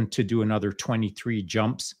looking to do another 23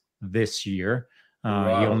 jumps this year.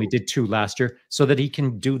 Wow. He only did 2 last year, so that he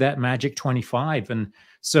can do that magic 25. And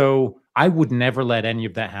so I would never let any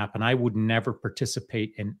of that happen. I would never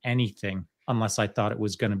participate in anything unless I thought it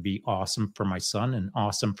was going to be awesome for my son and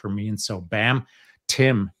awesome for me. And so, bam,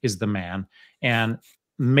 Tim is the man. And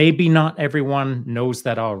maybe not everyone knows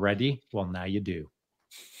that already. Well, now you do.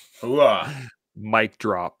 Mic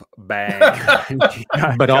drop, bang.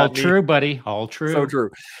 But all true, buddy. All true. So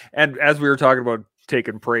true. And as we were talking about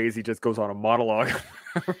taking praise, he just goes on a monologue.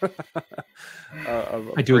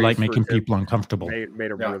 I do like making people uncomfortable.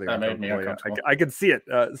 Made him really uncomfortable. I can see it.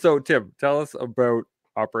 So, Tim, tell us about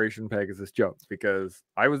Operation Pegasus Jump, because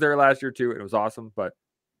I was there last year too. It was awesome, but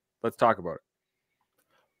let's talk about it.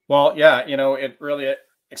 Well, yeah, you know, it really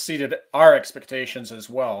exceeded our expectations as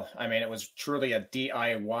well. I mean, it was truly a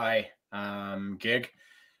DIY gig,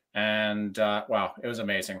 and wow, it was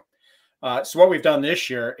amazing. So what we've done this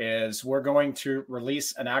year is we're going to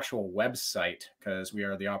release an actual website, because we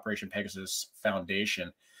are the Operation Pegasus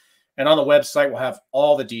Foundation. And on the website, we'll have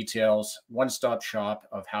all the details, one-stop shop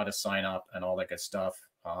of how to sign up and all that good stuff,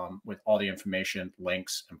 with all the information,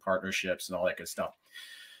 links, and partnerships and all that good stuff.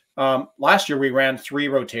 Last year, we ran 3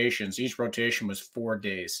 rotations. Each rotation was 4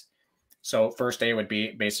 days. So first day would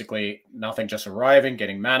be basically nothing, just arriving,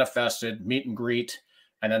 getting manifested, meet and greet.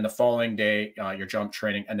 And then the following day, your jump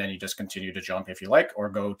training, and then you just continue to jump if you like, or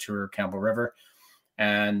go to Campbell River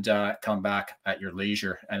and come back at your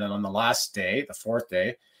leisure. And then on the last day, the 4th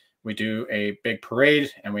day, we do a big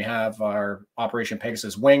parade, and we have our Operation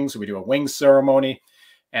Pegasus wings. We do a wing ceremony,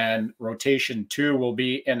 and rotation 2 will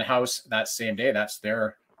be in-house that same day. That's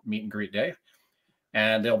their meet and greet day.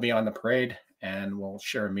 And they'll be on the parade, and we'll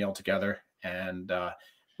share a meal together, and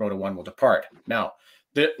Rota 1 will depart. Now,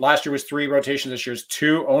 last year was 3 rotations. This year's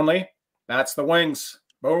 2 only. That's the wings.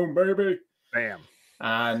 Boom, baby. Bam.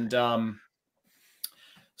 And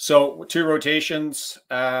so 2 rotations.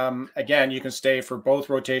 Again, you can stay for both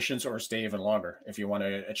rotations or stay even longer if you want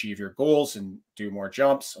to achieve your goals and do more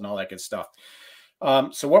jumps and all that good stuff.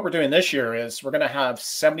 So what we're doing this year is we're going to have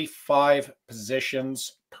 75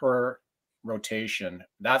 positions per rotation.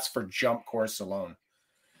 That's for jump course alone.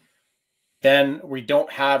 Then we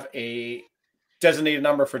don't have a designated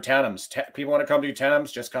number for tandems. People want to come do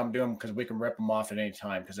tandems, just come do them, because we can rip them off at any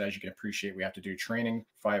time. Because as you can appreciate, we have to do training,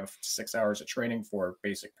 5 to 6 hours of training for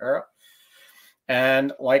basic para.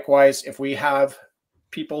 And likewise, if we have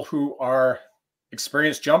people who are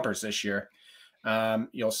experienced jumpers this year,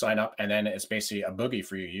 you'll sign up, and then it's basically a boogie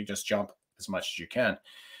for you. You just jump as much as you can.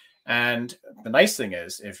 And the nice thing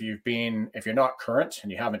is, if you're not current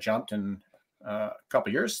and you haven't jumped in a couple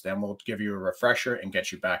of years, then we'll give you a refresher and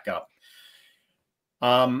get you back up.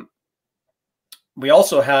 We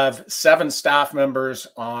also have 7 staff members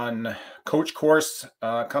on coach course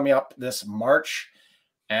coming up this March,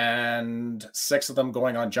 and 6 of them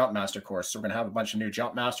going on jump master course. So we're going to have a bunch of new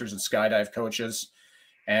jump masters and skydive coaches,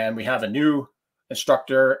 and we have a new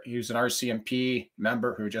instructor. He was an RCMP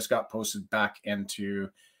member who just got posted back into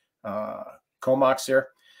Comox here.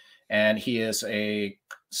 And he is a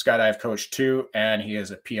skydive coach too, and he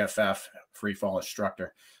is a PFF free fall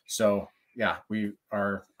instructor. So yeah,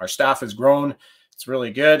 our staff has grown. It's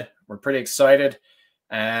really good. We're pretty excited.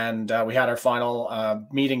 And we had our final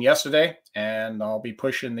meeting yesterday, and I'll be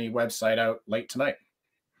pushing the website out late tonight.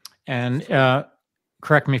 And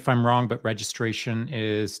correct me if I'm wrong, but registration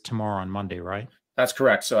is tomorrow on Monday, right? That's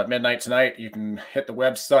correct. So at midnight tonight, you can hit the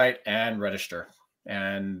website and register.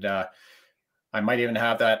 And I might even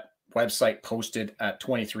have that website posted at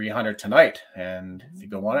 2300 tonight. And if you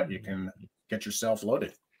go on it, you can get yourself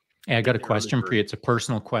loaded. Hey, I got a question for you. It's a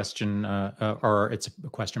personal question, or it's a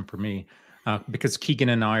question for me, because Keegan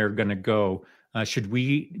and I are going to go. Should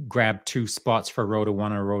we grab 2 spots for Roto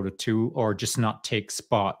 1 or Roto 2, or just not take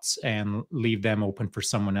spots and leave them open for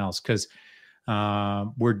someone else? Because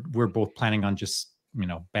we're both planning on just,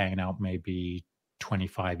 banging out maybe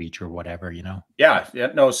 25 each or whatever, Yeah.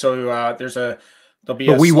 No. So there'll be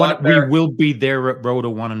but we will be there at Roto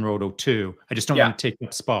 1 and Roto 2. I just don't want to take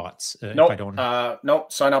up spots. Nope. If I don't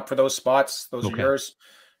nope. Sign up for those spots. Those are yours.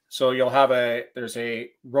 So you'll have there's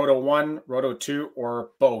a Roto 1, Roto 2,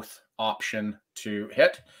 or both option to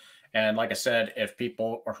hit. And like I said, if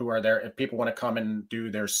people want to come and do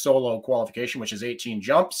their solo qualification, which is 18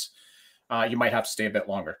 jumps, you might have to stay a bit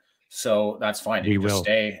longer. So that's fine. You can just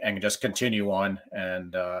stay and just continue on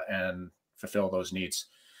and fulfill those needs.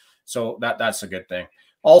 So that's a good thing.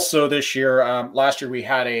 Also this year, last year we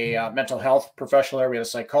had a mental health professional there. We had a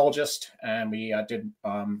psychologist, and we did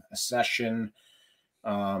a session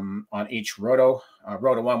on each roto.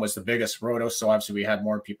 Roto 1 was the biggest roto, so obviously we had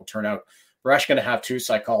more people turn out. We're actually going to have 2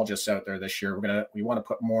 psychologists out there this year. We want to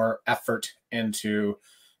put more effort into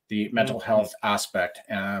the mental health aspect.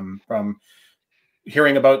 From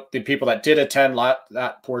hearing about the people that did attend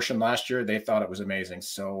that portion last year, they thought it was amazing.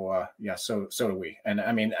 So so do we. And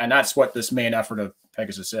I mean, and that's what this main effort of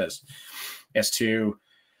Pegasus is to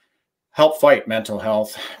help fight mental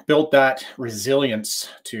health, build that resilience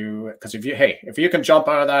because if you can jump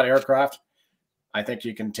out of that aircraft, I think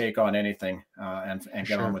you can take on anything and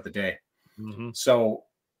get on with the day. So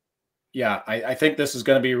yeah, I think this is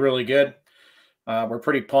going to be really good. We're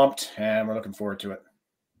pretty pumped, and we're looking forward to it.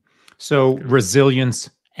 So resilience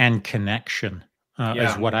and connection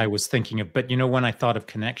is what I was thinking of. But when I thought of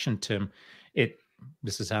connection, Tim,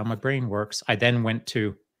 this is how my brain works. I then went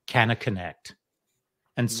to Can I Connect?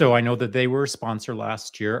 And so I know that they were a sponsor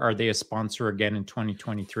last year. Are they a sponsor again in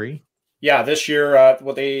 2023? Yeah, this year,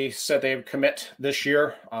 they said they would commit this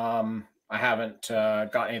year. I haven't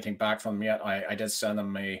got anything back from them yet. I did send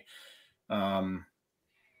them a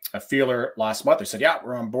feeler last month. They said, yeah,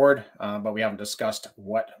 we're on board, but we haven't discussed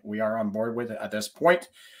what we are on board with at this point.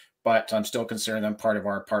 But I'm still considering them part of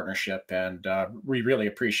our partnership, and we really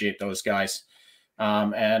appreciate those guys.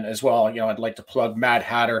 And as well, I'd like to plug Mad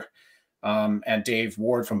Hatter and Dave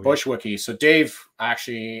Ward from Bushwookie. So Dave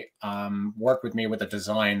actually worked with me with the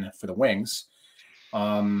design for the wings.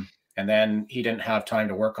 And then he didn't have time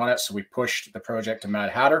to work on it, so we pushed the project to Mad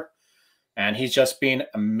Hatter. And he's just been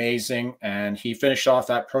amazing. And he finished off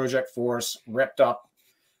that project for us, ripped up,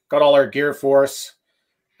 got all our gear for us.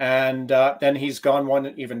 And then he's gone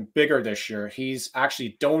one even bigger this year. He's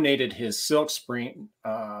actually donated his silk screen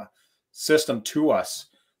system to us.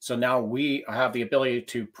 So now we have the ability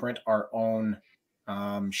to print our own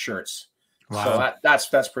shirts. Wow. So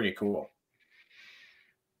that's pretty cool.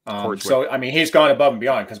 So I mean, he's gone above and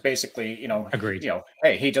beyond because basically, agreed.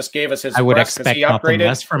 Hey, he just gave us his. I would expect nothing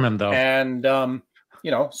less from him, though. And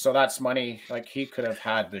so that's money like he could have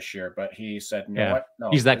had this year, but he said, you know what? No,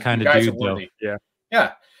 he's that kind of dude, though.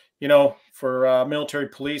 Yeah. For a military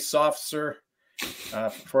police officer,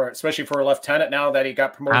 especially for a lieutenant, now that he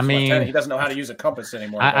got promoted to lieutenant, he doesn't know how to use a compass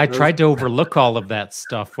anymore. I tried to overlook all of that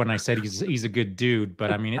stuff when I said he's a good dude,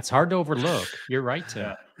 but I mean, it's hard to overlook. You're right,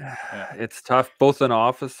 Tim. Yeah. It's tough, both an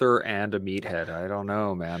officer and a meathead. I don't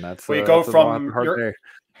know, man. That's you go from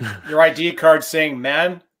your ID card saying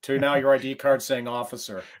man to now your ID card saying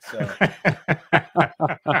officer. So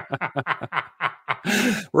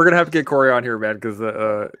we're gonna have to get Corey on here, man,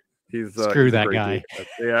 because he's screw that guy.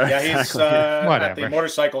 He's at the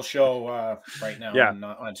motorcycle show right now in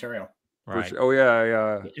Ontario. Right.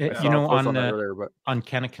 On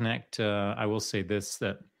Can I Connect, I will say this,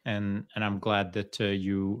 that and I'm glad that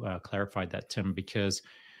you clarified that, Tim, because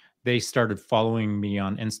they started following me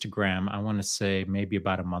on Instagram. I want to say maybe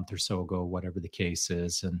about a month or so ago, whatever the case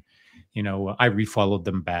is, and I refollowed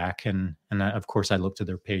them back, and of course I looked at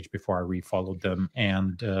their page before I refollowed them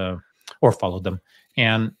or followed them,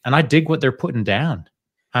 and I dig what they're putting down.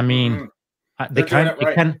 I mean, They're doing it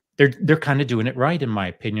right. They're kind of doing it right, in my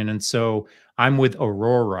opinion. And so I'm with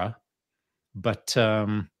Aurora, but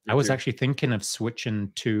I was actually thinking of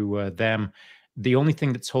switching to them. The only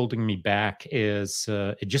thing that's holding me back is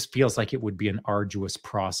it just feels like it would be an arduous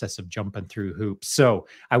process of jumping through hoops. So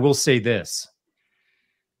I will say this.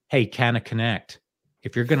 Hey, Canna Connect,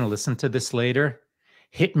 if you're going to listen to this later,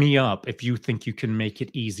 hit me up if you think you can make it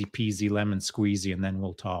easy peasy lemon squeezy, and then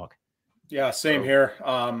we'll talk. Yeah, same here.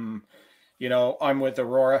 You know, I'm with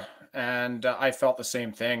Aurora, and I felt the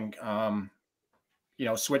same thing. You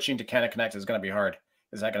know, switching to Canna Connect is going to be hard.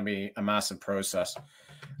 Is that going to be a massive process?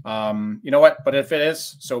 You know what? But if it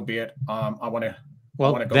is, so be it. I want to.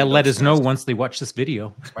 Well, they'll let us know once they watch this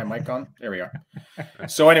video. Is my mic on? There we are.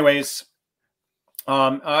 So, anyways,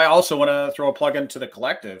 I also want to throw a plug into the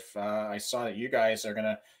collective. I saw that you guys are going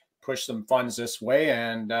to push some funds this way,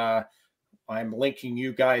 and I'm linking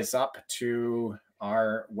you guys up to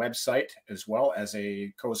our website as well as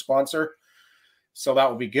a co-sponsor. So that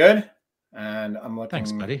will be good. And I'm looking,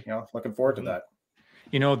 Thanks, buddy. You know, looking forward to that.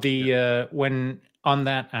 You know, when on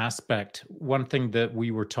that aspect, one thing that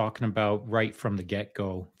we were talking about right from the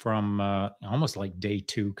get-go, from almost like day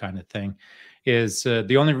 2 kind of thing, is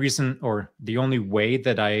the only reason or the only way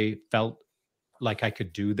that I felt like I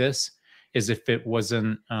could do this is if it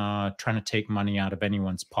wasn't trying to take money out of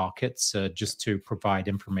anyone's pockets just to provide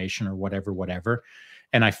information or whatever.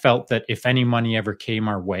 And I felt that if any money ever came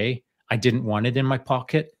our way, I didn't want it in my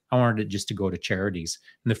pocket. I wanted it just to go to charities.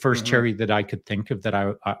 And the first charity that I could think of that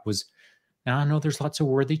I was, now I know there's lots of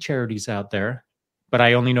worthy charities out there, but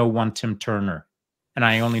I only know one Tim Turner, and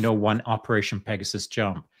I only know one Operation Pegasus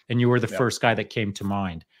Jump. And you were the first guy that came to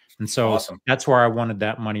mind. And so that's where I wanted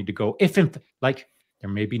that money to go. If in, like, there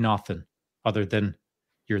may be nothing other than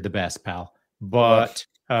you're the best, pal. But,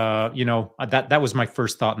 you know, that was my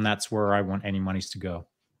first thought. And that's where I want any monies to go.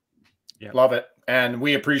 Yeah. Love it. And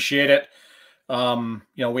we appreciate it. You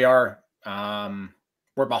know, we're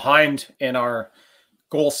behind in our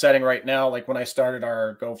goal setting right now. Like when I started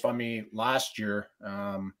our GoFundMe last year,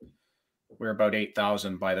 we're about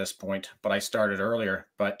 8,000 by this point, but I started earlier.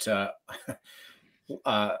 But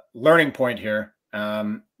learning point here,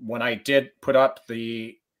 when I did put up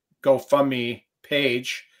the GoFundMe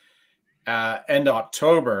page end of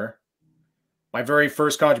October, my very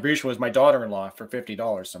first contribution was my daughter-in-law for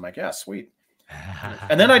 $50. So I'm like, yeah, sweet.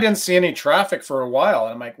 And then I didn't see any traffic for a while.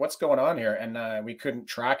 And I'm like, what's going on here? And we couldn't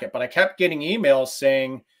track it. But I kept getting emails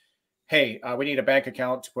saying, hey, we need a bank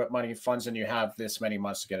account to put money funds in. You have this many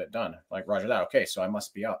months to get it done. Like, roger that. Okay, so I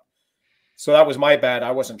must be up. So that was my bad.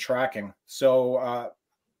 I wasn't tracking. So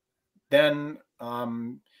then it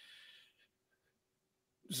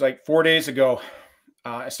was like 4 days ago,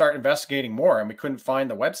 I started investigating more, and we couldn't find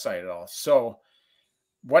the website at all. So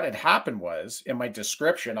what had happened was, in my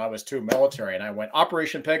description, I was too military, and I went,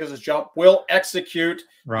 Operation Pegasus Jump will execute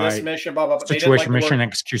this mission, blah, blah, blah. Situation, mission,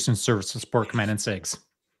 execution, service, support, command, and SIGs.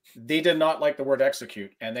 They did not like the word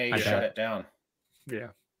execute, and they shut it down. Yeah.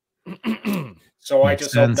 So I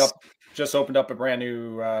just opened up a brand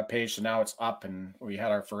new page, so now it's up, and we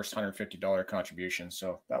had our first $150 contribution,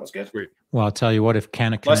 so that was good. Sweet. Well, I'll tell you what, if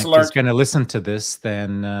Canna Connect is going to listen to this,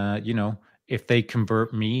 then, you know, if they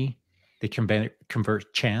convert me, they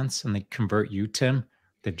convert Chance, and they convert you, Tim,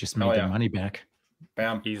 they've just made their money back.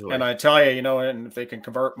 Bam. Easily. And I tell you, you know, and if they can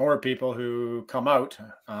convert more people who come out,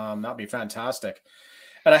 that'd be fantastic.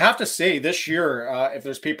 And I have to say, this year, if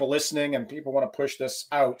there's people listening and people want to push this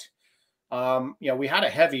out, you know, we had a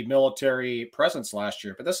heavy military presence last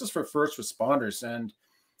year, but this is for first responders. And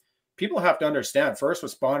people have to understand, first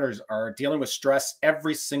responders are dealing with stress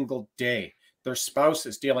every single day. Their spouse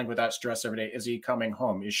is dealing with that stress every day. Is he coming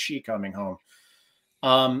home? Is she coming home?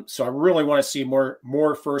 So I really want to see more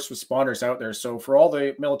first responders out there. So for all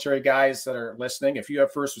the military guys that are listening, if you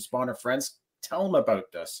have first responder friends, tell them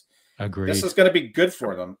about this. Agreed. This is going to be good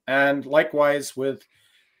for them. And likewise with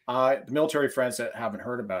the military friends that haven't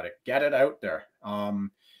heard about it, get it out there.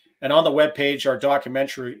 And on the webpage, our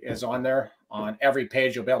documentary is on there. On every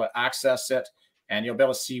page, you'll be able to access it, and you'll be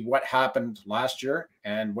able to see what happened last year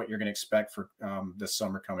and what you're going to expect for this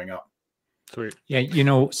summer coming up. Sweet. Yeah, you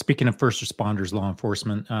know, speaking of first responders, law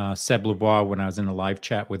enforcement, Seb Lebois, when I was in a live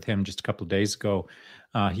chat with him just a couple of days ago,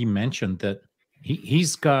 he mentioned that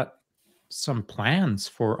he's got some plans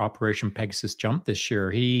for Operation Pegasus Jump this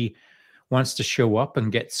year. He wants to show up and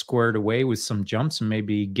get squared away with some jumps and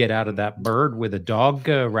maybe get out of that bird with a dog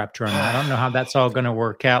wrapped around. I don't know how that's all going to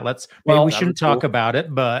work out. Maybe we shouldn't talk about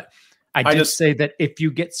it, but I did say that if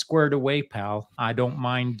you get squared away, pal, I don't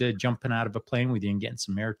mind jumping out of a plane with you and getting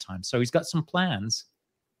some airtime. So he's got some plans.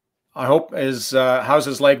 I hope how's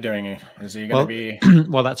his leg doing? Is he going to be?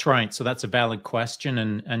 Well, that's right. So that's a valid question,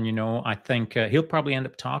 and you know, I think he'll probably end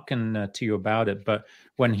up talking to you about it. But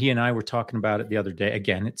when he and I were talking about it the other day,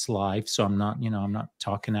 again, it's live, so I'm not, I'm not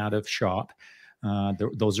talking out of shop.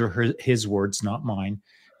 Those are his words, not mine.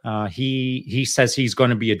 He says he's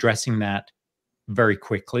going to be addressing that very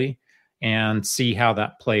quickly and see how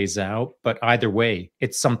that plays out. But either way,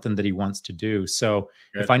 it's something that he wants to do. So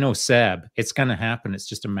Good. if I know Seb, it's going to happen. It's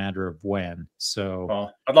just a matter of when. So,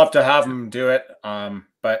 well, I'd love to have him do it.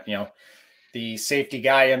 But the safety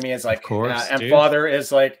guy in me is like, of course, and father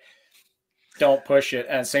is like, don't push it.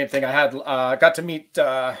 And same thing. I had got to meet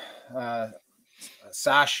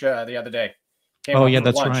Sash the other day. Oh yeah,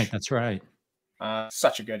 that's lunch. Right. That's right.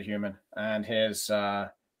 Such a good human, and his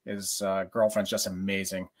girlfriend's just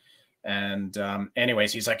amazing. And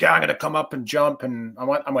anyways, he's like, yeah, I'm gonna come up and jump. And I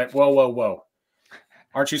went, whoa.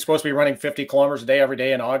 Aren't you supposed to be running 50 kilometers a day every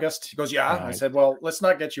day in August? He goes, yeah. Right. I said, well, let's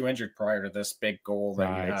not get you injured prior to this big goal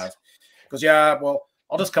that you have. He goes, yeah, well,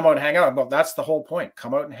 I'll just come out and hang out. Well, that's the whole point.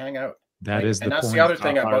 Come out and hang out. That is the point. And that's the other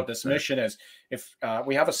thing about this mission is if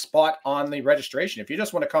we have a spot on the registration, if you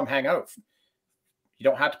just want to come hang out, you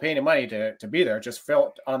don't have to pay any money to be there. Just fill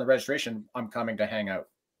it on the registration. I'm coming to hang out.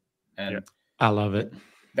 And I love it.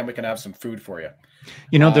 Then we can have some food for you.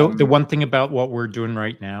 You know, the one thing about what we're doing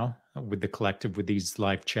right now with the collective, with these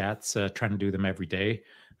live chats, trying to do them every day.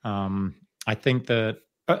 I think that,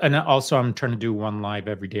 and also I'm trying to do one live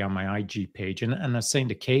every day on my IG page. And I was saying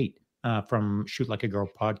to Kate from Shoot Like a Girl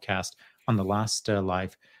podcast on the last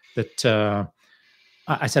live that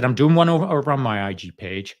I said, I'm doing one over on my IG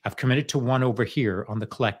page. I've committed to one over here on the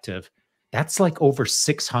collective. That's like over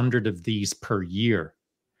 600 of these per year.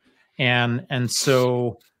 And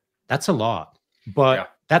so that's a lot,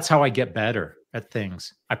 but that's how I get better at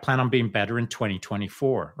things. I plan on being better in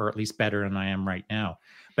 2024, or at least better than I am right now.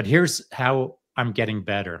 But here's how I'm getting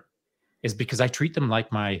better is because I treat them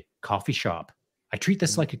like my coffee shop. I treat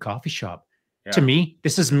this like a coffee shop. Yeah. To me,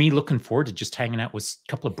 this is me looking forward to just hanging out with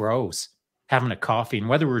a couple of bros, having a coffee, and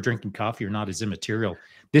whether we're drinking coffee or not is immaterial.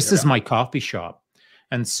 This is my coffee shop.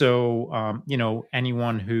 And so,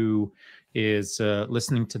 anyone who is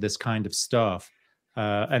listening to this kind of stuff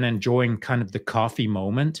and enjoying kind of the coffee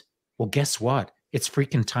moment, well, guess what? It's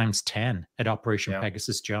freaking times 10 at Operation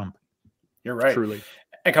Pegasus Jump. You're right. Truly.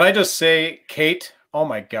 And can I just say, Kate, oh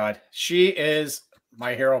my God, she is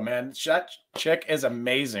my hero, man. That chick is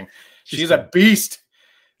amazing. She's a beast.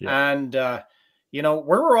 Yeah. And, where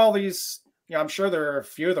were all these? I'm sure there are a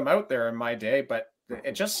few of them out there in my day, but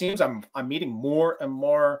it just seems I'm meeting more and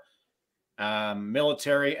more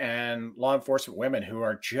military and law enforcement women who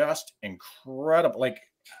are just incredible, like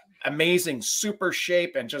amazing, super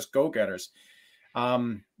shape and just go-getters.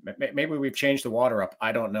 Maybe we've changed the water up.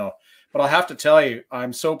 I don't know. But I'll have to tell you,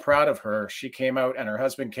 I'm so proud of her. She came out and her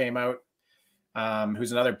husband came out,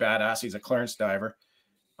 who's another badass. He's a clearance diver.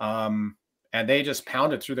 And they just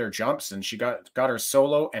pounded through their jumps and she got her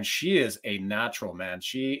solo and she is a natural, man.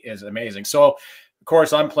 She is amazing. So, of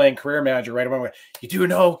course, I'm playing career manager right away. You do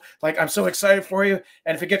know, like, I'm so excited for you.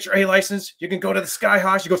 And if you get your A license, you can go to the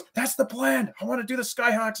Skyhawks. She goes, that's the plan. I want to do the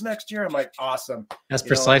Skyhawks next year. I'm like, awesome. That's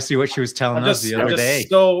precisely what she was telling us the other day.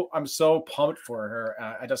 I'm so pumped for her.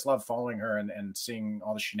 I just love following her and seeing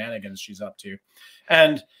all the shenanigans she's up to.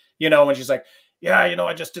 And, when she's like, yeah,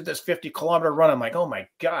 I just did this 50-kilometer run. I'm like, oh my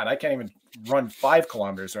God, I can't even run 5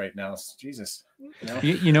 kilometers right now. Jesus.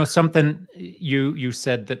 Something you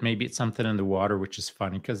said that maybe it's something in the water, which is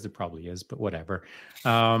funny because there probably is, but whatever.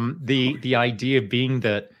 The idea being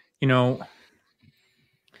that,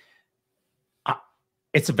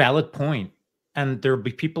 it's a valid point. And there'll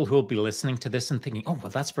be people who will be listening to this and thinking, oh, well,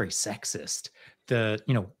 that's very sexist.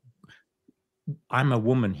 I'm a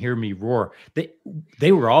woman, hear me roar.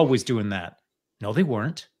 They were always doing that. No, they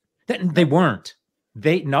weren't. They weren't.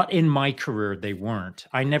 Not in my career, they weren't.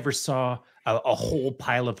 I never saw a whole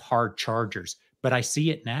pile of hard chargers, but I see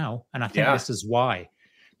it now. And I think this is why.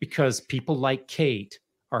 Because people like Kate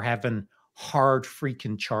are having hard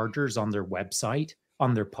freaking chargers on their website,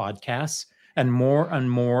 on their podcasts, and more and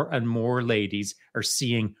more ladies are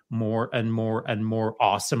seeing more and more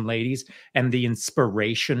awesome ladies. And the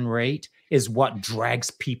inspiration rate is what drags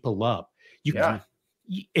people up.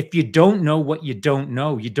 If you don't know what you don't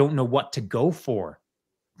know what to go for.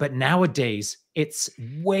 But nowadays, it's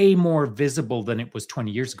way more visible than it was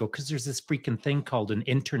 20 years ago because there's this freaking thing called an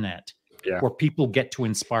internet where people get to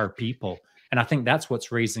inspire people. And I think that's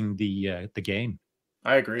what's raising the game.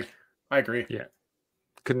 I agree. Yeah.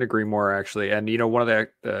 Couldn't agree more, actually. And, one of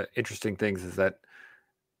the interesting things is that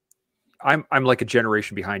I'm like a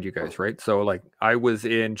generation behind you guys, right? So like I was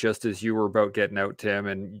in just as you were about getting out, Tim,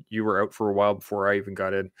 and you were out for a while before I even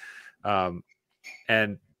got in.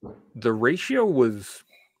 And the ratio was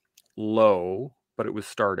low, but it was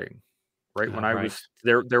starting, right? When I was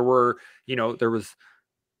there were, there was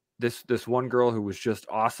this one girl who was just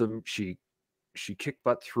awesome. She kicked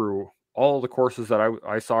butt through all the courses that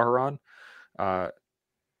I saw her on.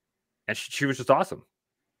 And she was just awesome.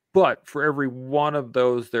 But for every one of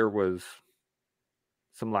those, there was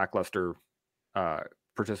some lackluster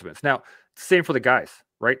participants. Now, same for the guys,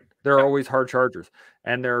 right? There are always hard chargers,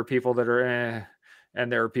 and there are people that are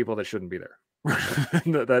and there are people that shouldn't be there.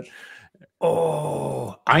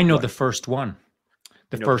 I know the first one.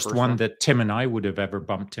 The first one that Tim and I would have ever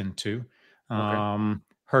bumped into. Okay.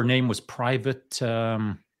 Her name was Private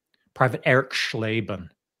Eric Schleben,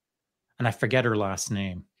 and I forget her last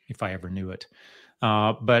name if I ever knew it.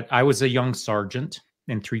 But I was a young sergeant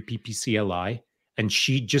in 3PPCLI, and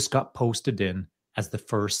she just got posted in as the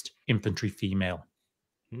first infantry female.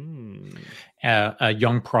 A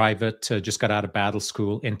young private just got out of battle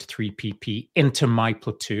school into 3PP, into my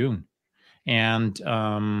platoon. And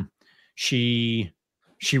she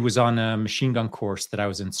was on a machine gun course that I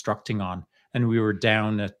was instructing on. And we were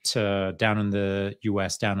down in the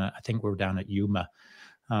US, I think we were down at Yuma.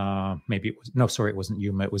 It wasn't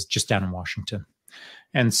Yuma. It was just down in Washington.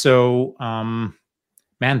 And so,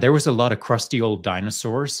 man, there was a lot of crusty old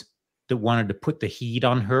dinosaurs that wanted to put the heat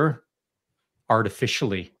on her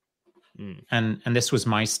artificially. And this was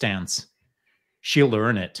my stance. She'll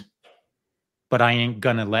earn it, but I ain't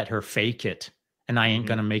going to let her fake it. And I ain't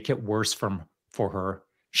going to make it worse for her.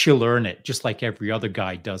 She'll earn it just like every other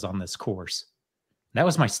guy does on this course. That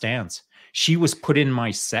was my stance. She was put in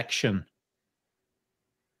my section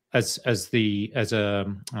as an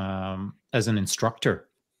instructor,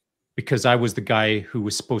 because I was the guy who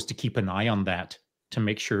was supposed to keep an eye on that to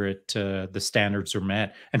make sure the standards are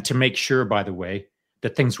met, and to make sure, by the way,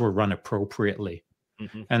 that things were run appropriately.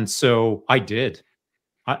 And so I did.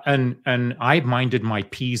 And I minded my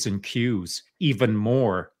P's and Q's even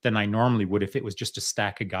more than I normally would if it was just a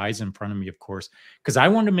stack of guys in front of me, of course, because I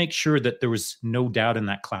wanted to make sure that there was no doubt in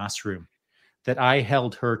that classroom that I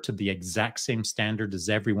held her to the exact same standard as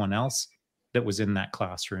everyone else that was in that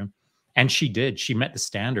classroom. And she did. She met the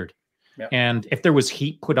standard. Yep. And if there was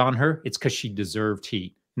heat put on her, it's because she deserved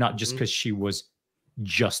heat, not just because she was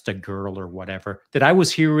just a girl or whatever that I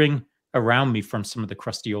was hearing around me from some of the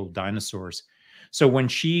crusty old dinosaurs. So when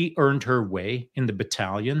she earned her way in the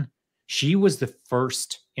battalion, she was the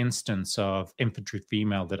first instance of infantry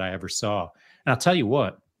female that I ever saw. And I'll tell you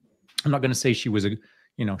what, I'm not going to say she was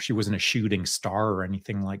she wasn't a shooting star or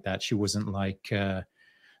anything like that. She wasn't like,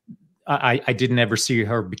 I didn't ever see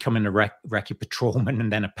her becoming a recce patrolman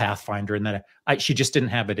and then a pathfinder. And then she just didn't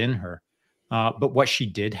have it in her. But what she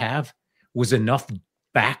did have was enough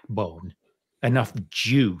backbone, enough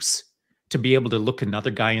juice to be able to look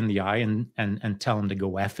another guy in the eye and tell him to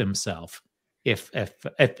go F himself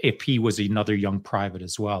if he was another young private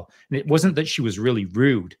as well. And it wasn't that she was really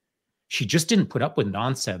rude. She just didn't put up with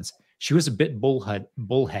nonsense. She was a bit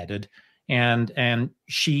bullheaded, and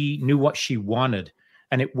she knew what she wanted.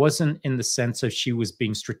 And it wasn't in the sense of she was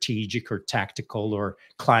being strategic or tactical or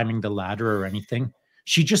climbing the ladder or anything.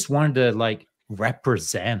 She just wanted to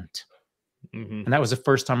represent. And that was the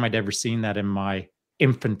first time I'd ever seen that in my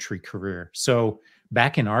infantry career. So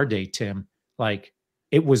back in our day, Tim,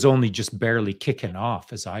 it was only just barely kicking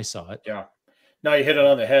off as I saw it. Yeah. No, you hit it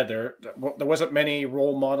on the head. There wasn't many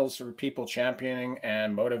role models for people championing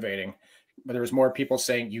and motivating, but there was more people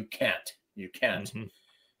saying, you can't.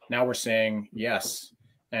 Now we're saying yes.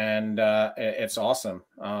 And it's awesome.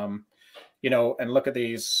 And look at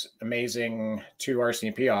these amazing 2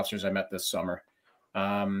 RCMP officers I met this summer.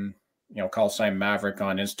 Call sign Maverick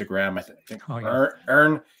on Instagram. I think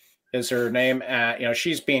Ern is her name.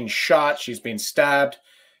 She's being shot, she's being stabbed,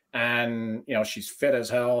 and she's fit as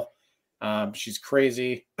hell. She's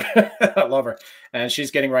crazy. I love her. And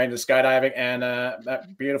she's getting right into skydiving. And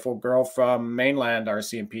that beautiful girl from mainland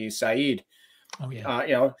RCMP, Saeed. Oh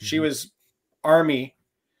yeah. She was Army.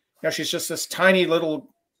 She's just this tiny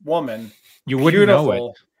little woman. You wouldn't know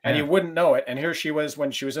it. And you wouldn't know it. And here she was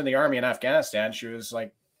when she was in the Army in Afghanistan. She was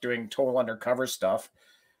doing total undercover stuff,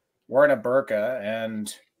 wearing a burqa,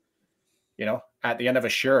 and at the end of a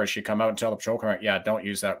shiur, she'd come out and tell the patrol car, yeah, don't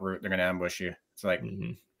use that route, they're going to ambush you. It's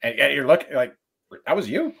and you're looking that was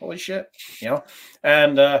you, holy shit,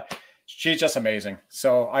 and she's just amazing.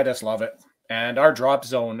 So I just love it. And our drop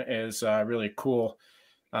zone is really cool.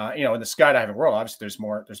 In the skydiving world, obviously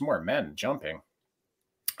there's more men jumping,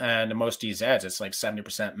 and most DZs it's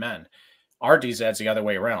 70% men. Our DZ's the other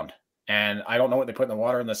way around. And I don't know what they put in the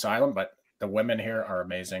water in this island, but the women here are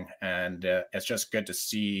amazing. And it's just good to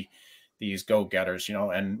see these go-getters, you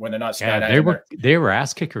know, and when they're not skydiving, they were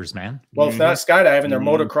ass kickers, man. Well, if they're not skydiving, they're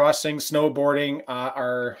motocrossing, snowboarding.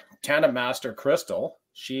 Our tandem master, Crystal,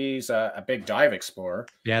 she's a big dive explorer.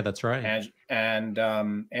 Yeah, that's right. And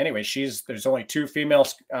anyway, there's only 2 female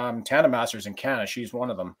tandem masters in Canada. She's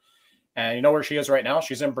one of them. And you know where she is right now?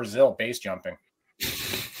 She's in Brazil, base jumping.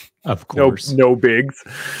 Of course. No bigs.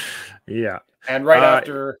 Yeah. And right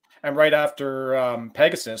after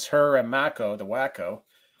Pegasus, her and Mako, the Wacko,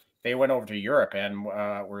 they went over to Europe and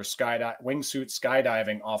were wingsuit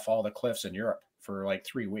skydiving off all the cliffs in Europe for like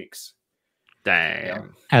 3 weeks. Damn. Yeah.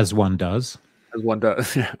 As one does.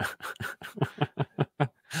 Yeah.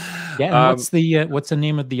 Yeah. And what's the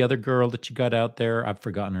name of the other girl that you got out there? I've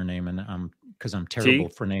forgotten her name, and because I'm terrible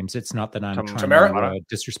for names. It's not that I'm trying to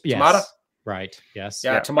disrespect. Yes. Tamara? Right. Yes.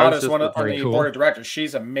 Yeah. Tamara is one on the board of directors.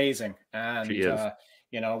 She's amazing. And she is.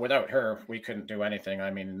 You know, without her, we couldn't do anything.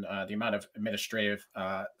 I mean, the amount of administrative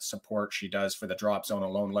support she does for the drop zone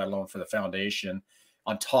alone, let alone for the foundation,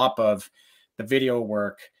 on top of the video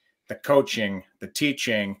work, the coaching, the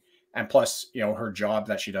teaching, and plus, you know, her job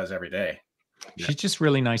that she does every day. She's just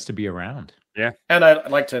really nice to be around. Yeah. And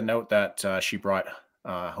I'd like to note that she brought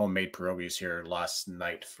homemade pierogies here last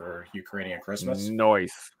night for Ukrainian Christmas.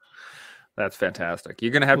 Nice. That's fantastic.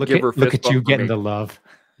 You're going to have to give her look at you getting the love.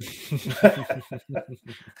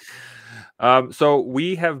 So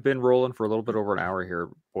we have been rolling for a little bit over an hour here,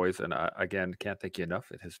 boys, and again, can't thank you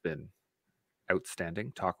enough. It has been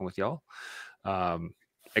outstanding talking with y'all,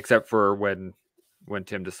 except for when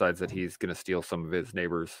Tim decides that he's going to steal some of his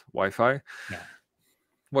neighbor's Wi-Fi. Yeah.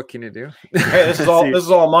 What can you do? Hey, this is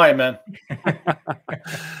all mine, man.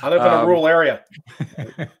 I live in a rural area.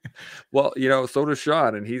 Well, you know, so does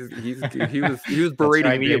Shaun, and he was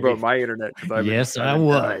berating me about my internet. Yes, I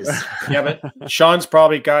was. Yeah, but Shaun's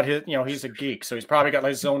probably got his. You know, he's a geek, so he's probably got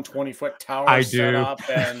his own 20-foot tower set up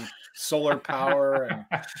and solar power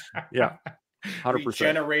and 100%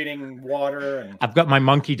 generating water. And I've got my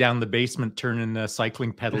monkey down the basement turning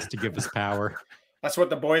cycling pedals to give us power. That's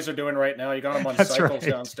what the boys are doing right now. You got them on cycles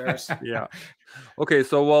downstairs. Yeah. Okay.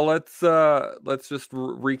 So, well, let's just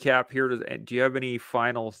recap here. Do you have any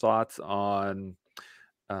final thoughts on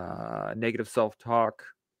negative self-talk,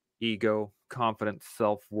 ego, confidence,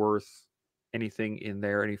 self-worth? Anything in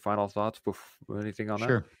there? Any final thoughts? Anything on that?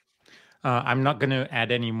 Sure. I'm not going to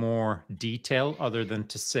add any more detail other than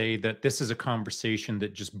to say that this is a conversation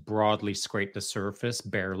that just broadly scraped the surface,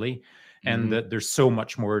 barely. And that there's so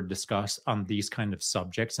much more to discuss on these kind of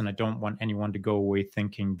subjects. And I don't want anyone to go away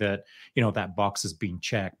thinking that, you know, that box is being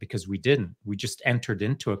checked, because we didn't. We just entered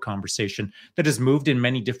into a conversation that has moved in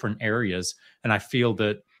many different areas. And I feel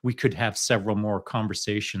that we could have several more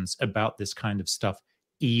conversations about this kind of stuff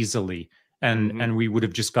easily. And we would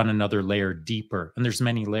have just gone another layer deeper. And there's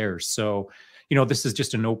many layers. So, you know, this is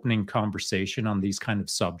just an opening conversation on these kind of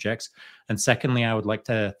subjects. And secondly, I would like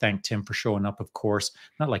to thank Tim for showing up, of course.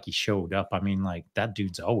 Not like he showed up. I mean, like, that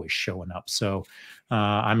dude's always showing up. So,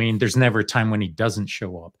 I mean, there's never a time when he doesn't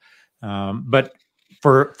show up. But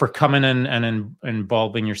for coming in and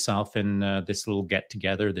involving yourself in this little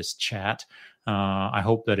get-together, this chat, I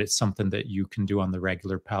hope that it's something that you can do on the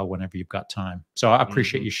regular, pal, whenever you've got time. So I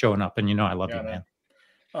appreciate you showing up. And, you know, I love you, man.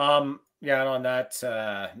 Yeah, and on that,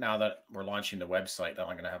 now that we're launching the website, I'm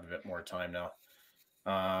going to have a bit more time now.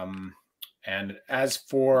 And as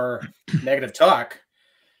for negative talk,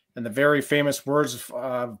 and the very famous words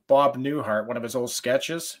of Bob Newhart, one of his old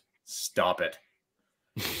sketches, stop it.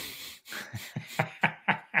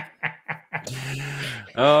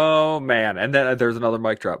 Oh, man. And then there's another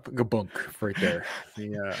mic drop. Gabunk right there.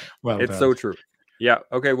 Yeah. Well, it's so true. Yeah.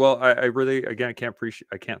 Okay. Well, I really, again,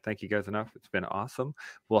 I can't thank you guys enough. It's been awesome.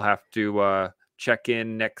 We'll have to check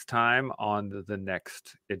in next time on the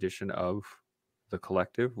next edition of The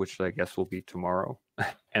Collective, which I guess will be tomorrow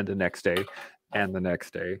and the next day and the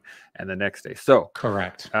next day and the next day. So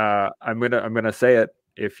correct. I'm gonna say it.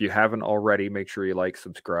 If you haven't already, make sure you like,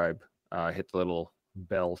 subscribe, hit the little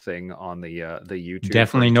bell thing on the YouTube.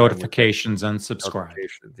 Definitely notifications and subscribe.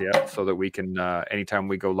 Yeah. So that we can, anytime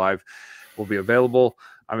we go live, will be available.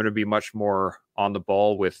 I'm going to be much more on the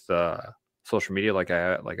ball with social media, like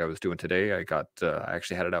I was doing today. I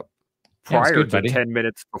actually had it up prior to 10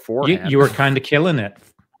 minutes before. You were kind of killing it.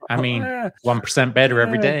 I mean, 1% better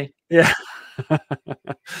every day. Yeah.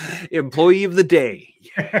 Employee of the day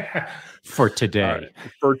for today.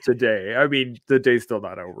 For today. I mean, the day's still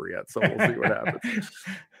not over yet, so we'll see what happens.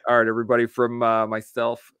 All right, everybody, from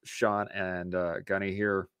myself, Shaun, and Gunny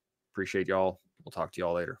here. Appreciate y'all. We'll talk to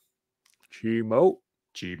y'all later. Chimo.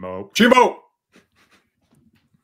 Chimo. Chimo.